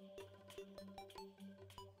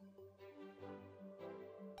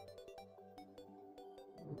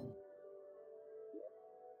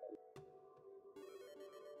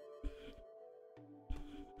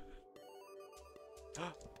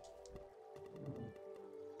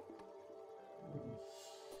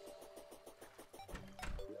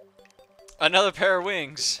 Another pair of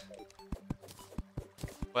wings.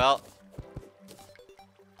 Well.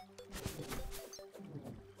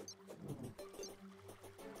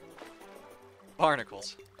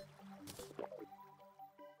 Barnacles.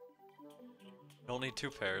 Don't need 2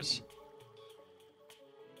 pairs.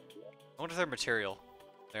 I wonder if they're material.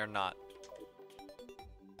 They're not.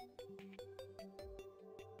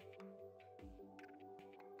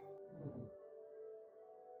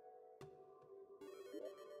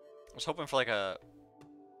 I was hoping for like a...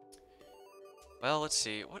 Well, let's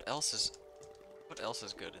see. What else is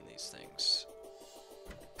good in these things?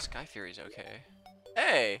 Sky Fury's okay.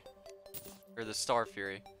 Hey! Or the Star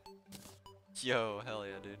Fury. Yo, hell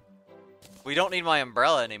yeah, dude. We don't need my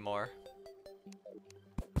umbrella anymore.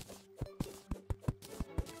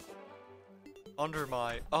 Under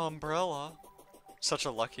my umbrella. Such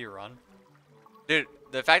a lucky run. Dude,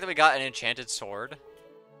 the fact that we got an enchanted sword.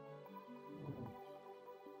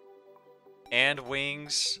 And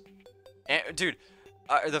wings. And, dude,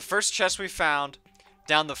 the first chest we found,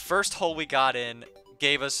 down the first hole we got in,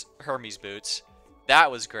 gave us Hermes boots. That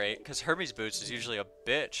was great, because Hermes boots is usually a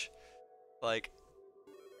bitch. Like,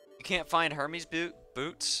 you can't find Hermes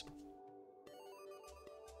boots.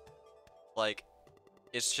 Like,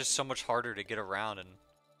 it's just so much harder to get around and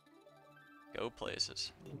go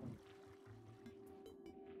places.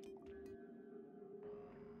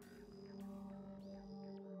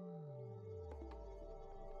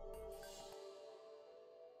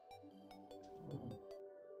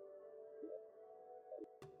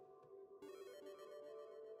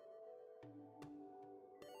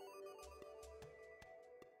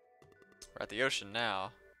 We're at the ocean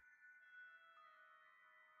now.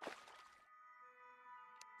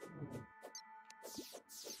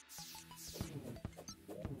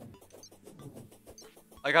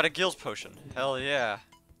 I got a gills potion. Hell yeah.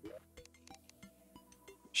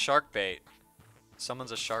 Shark bait.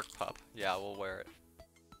 Someone's a shark pup. Yeah, we'll wear it.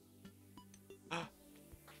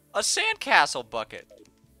 A sandcastle bucket.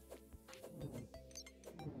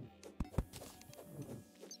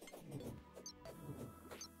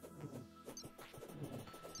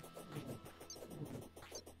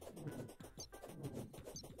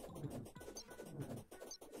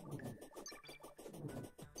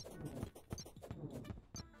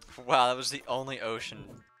 Wow, that was the only ocean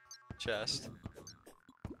chest.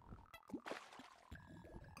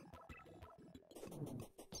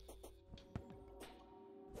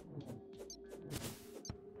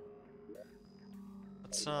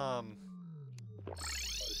 Let's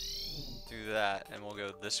do that, and we'll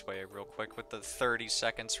go this way real quick with the 30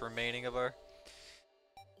 seconds remaining of our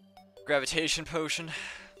gravitation potion.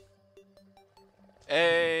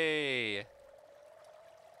 Hey!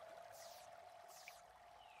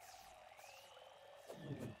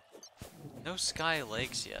 No sky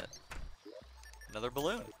lakes yet. Another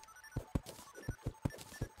balloon.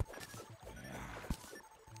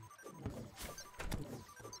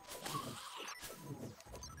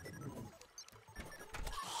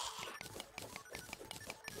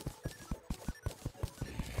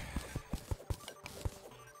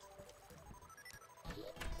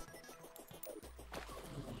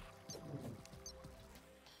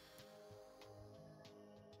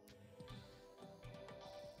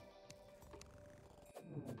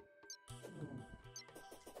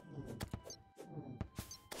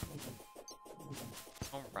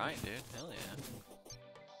 Alright, dude. Hell yeah.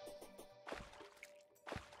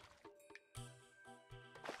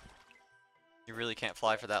 You really can't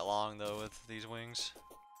fly for that long, though, with these wings.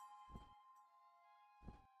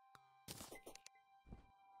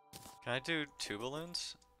 Can I do 2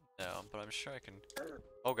 balloons? No, but I'm sure I can...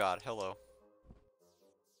 Oh god, hello.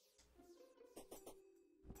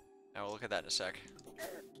 Now we'll look at that in a sec.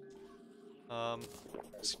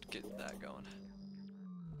 Let's get that going.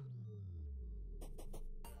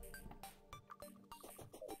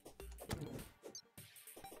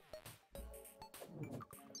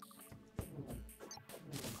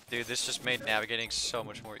 Dude, this just made navigating so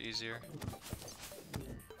much more easier.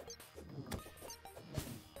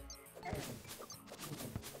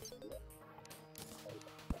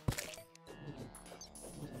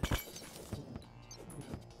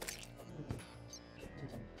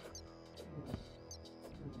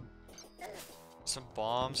 Some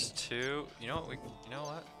bombs too. You know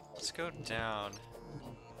what? Let's go down.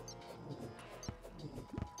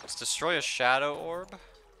 Let's destroy a shadow orb.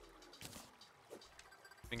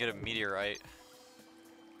 We can get a meteorite.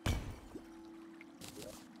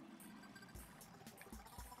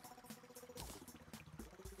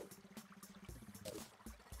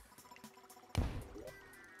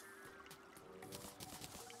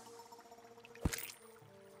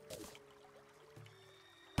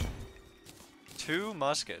 Two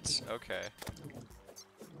muskets, okay.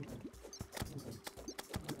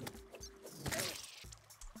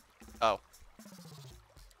 Oh.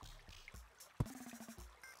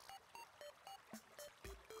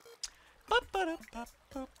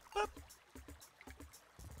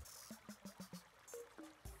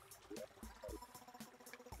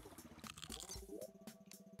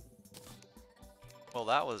 Well,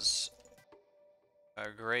 that was a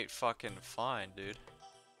great fucking find, dude.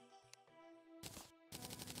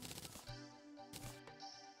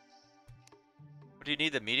 What do you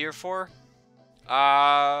need the meteor for?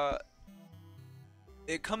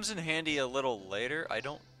 It comes in handy a little later. I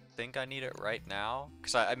don't think I need it right now.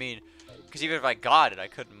 Because I mean, because even if I got it, I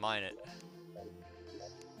couldn't mine it.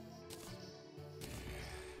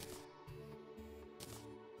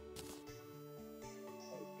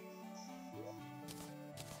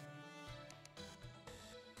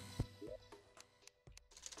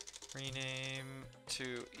 Rename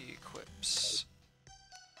to equips.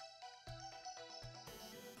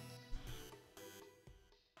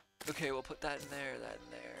 Okay, we'll put that in there, that in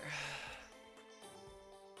there.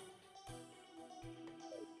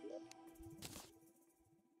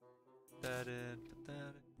 Put that in, put that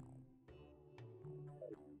in.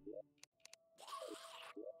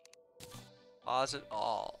 Pause it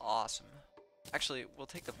all, awesome. Actually, we'll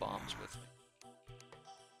take the bombs with me.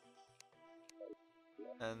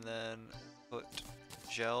 And then put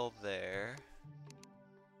gel there.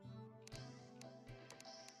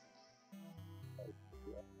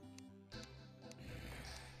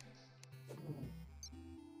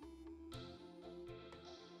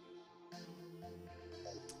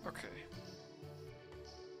 Okay.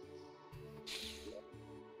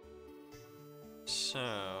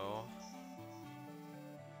 So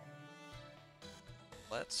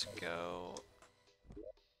let's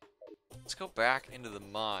go back into the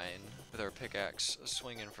mine with our pickaxe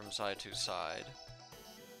swinging from side to side.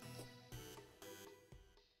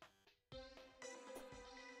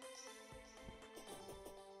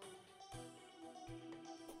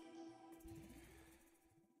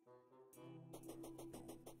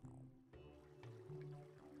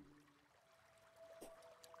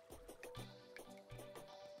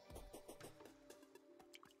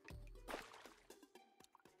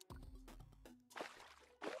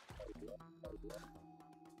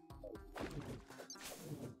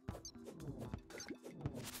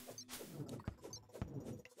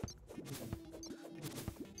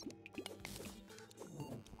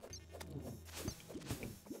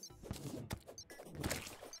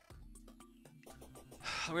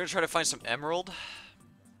 I'm gonna try to find some emerald,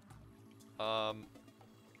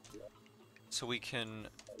 so we can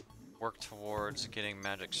work towards getting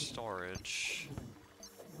magic storage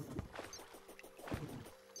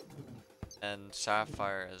and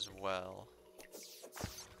sapphire as well.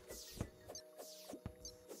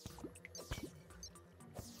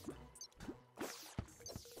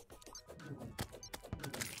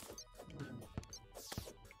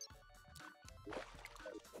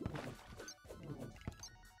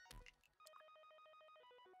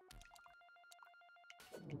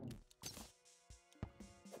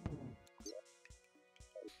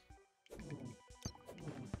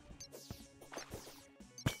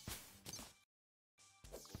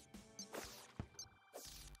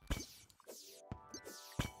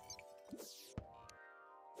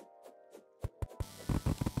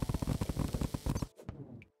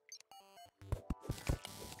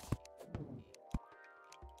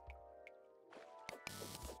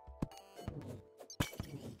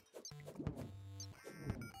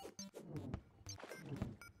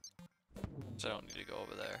 So I don't need to go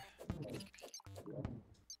over there.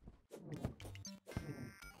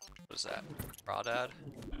 What is that? Crawdad?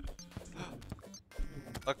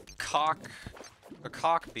 A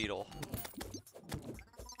cock beetle.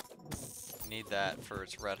 Need that for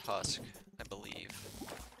its red husk, I believe.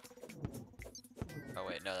 Oh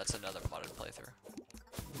wait, no, that's another modded playthrough.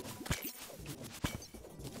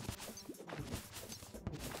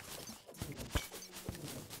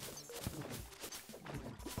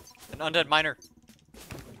 An undead miner.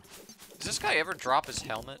 Does this guy ever drop his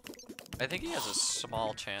helmet? I think he has a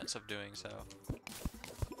small chance of doing so.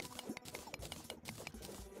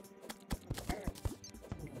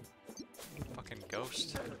 Fucking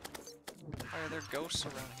ghost. Why are there ghosts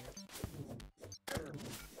around here?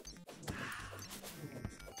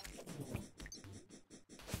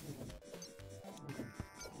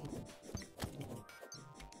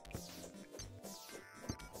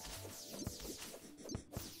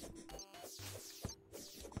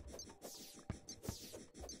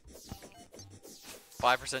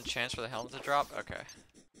 5% chance for the helmet to drop? Okay.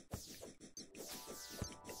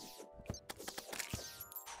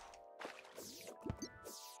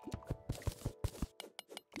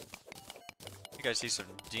 You guys see some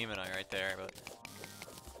demon eye right there, but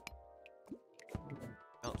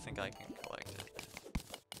I don't think I can collect it.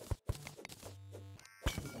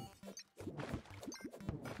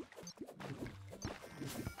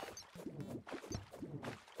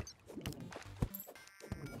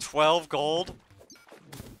 12 gold?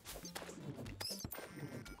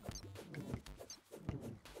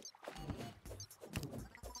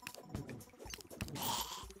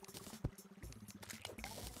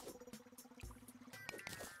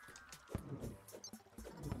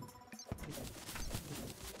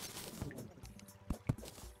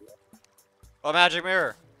 A magic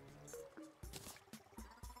mirror.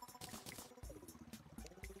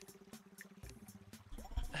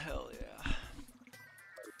 Hell yeah.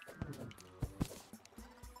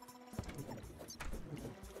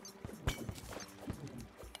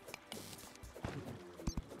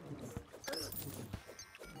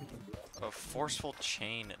 A forceful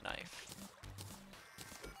chain knife.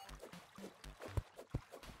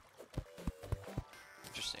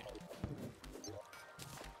 Interesting.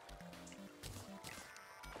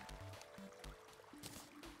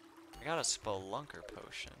 I got a spelunker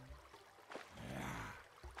potion.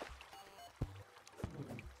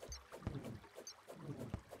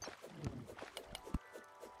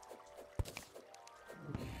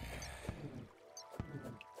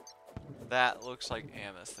 That looks like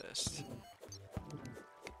amethyst.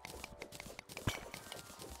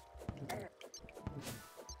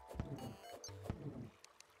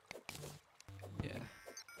 Yeah.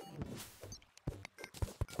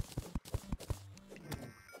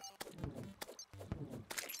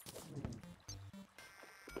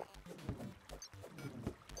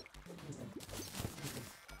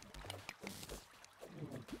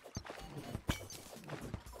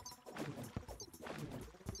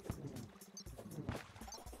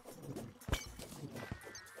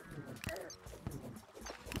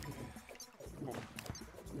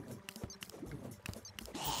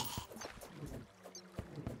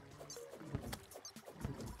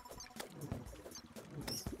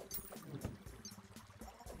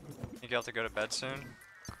 You have to go to bed soon?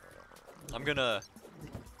 I'm gonna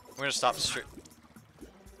stop stream.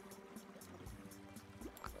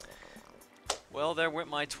 Well, there went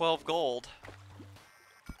my 12 gold.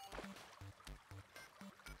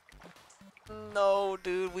 No,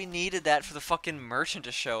 dude, we needed that for the fucking merchant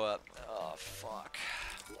to show up. Oh, fuck.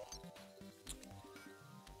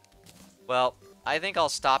 Well, I think I'll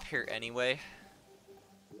stop here anyway.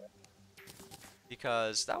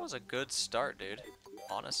 Because that was a good start, dude.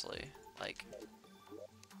 Honestly. Like,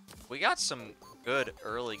 we got some good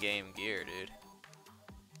early game gear, dude.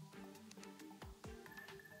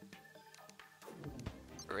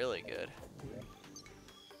 Really good.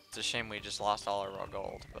 It's a shame we just lost all our raw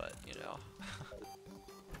gold, but, you know.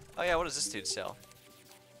 Oh yeah, what does this dude sell?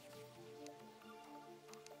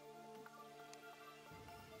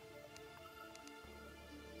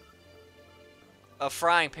 A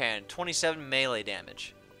frying pan, 27 melee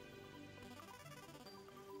damage.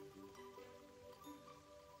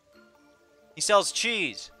 He sells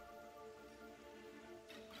cheese.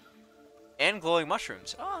 And glowing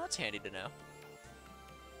mushrooms. Oh, that's handy to know.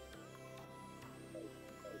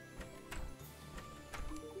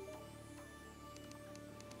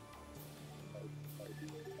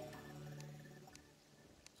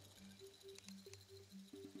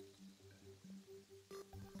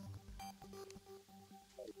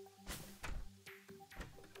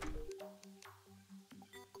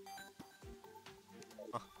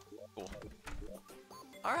 Cool.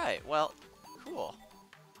 Alright, well, cool.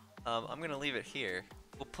 I'm gonna leave it here.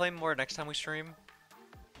 We'll play more next time we stream.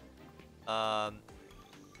 Cause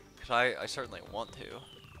I certainly want to.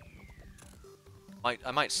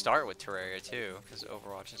 I might start with Terraria too, because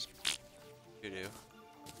Overwatch is doo-doo.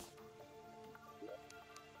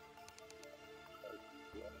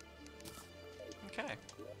 Okay.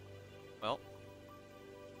 Well.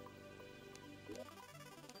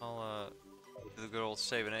 I'll do the good old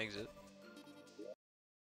save and exit.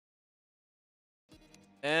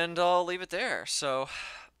 And I'll leave it there. So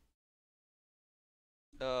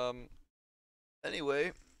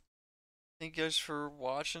anyway, thank you guys for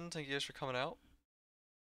watching. Thank you guys for coming out.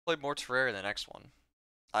 Play more Terraria in the next one.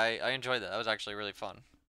 I enjoyed that. That was actually really fun.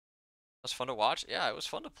 It was fun to watch. Yeah, it was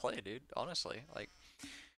fun to play, dude. Honestly, like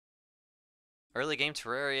early game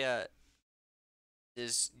Terraria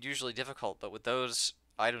is usually difficult, but with those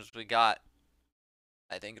items we got,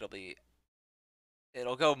 I think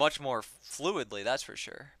it'll go much more fluidly, that's for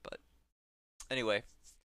sure. But anyway,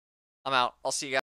 I'm out. I'll see you guys.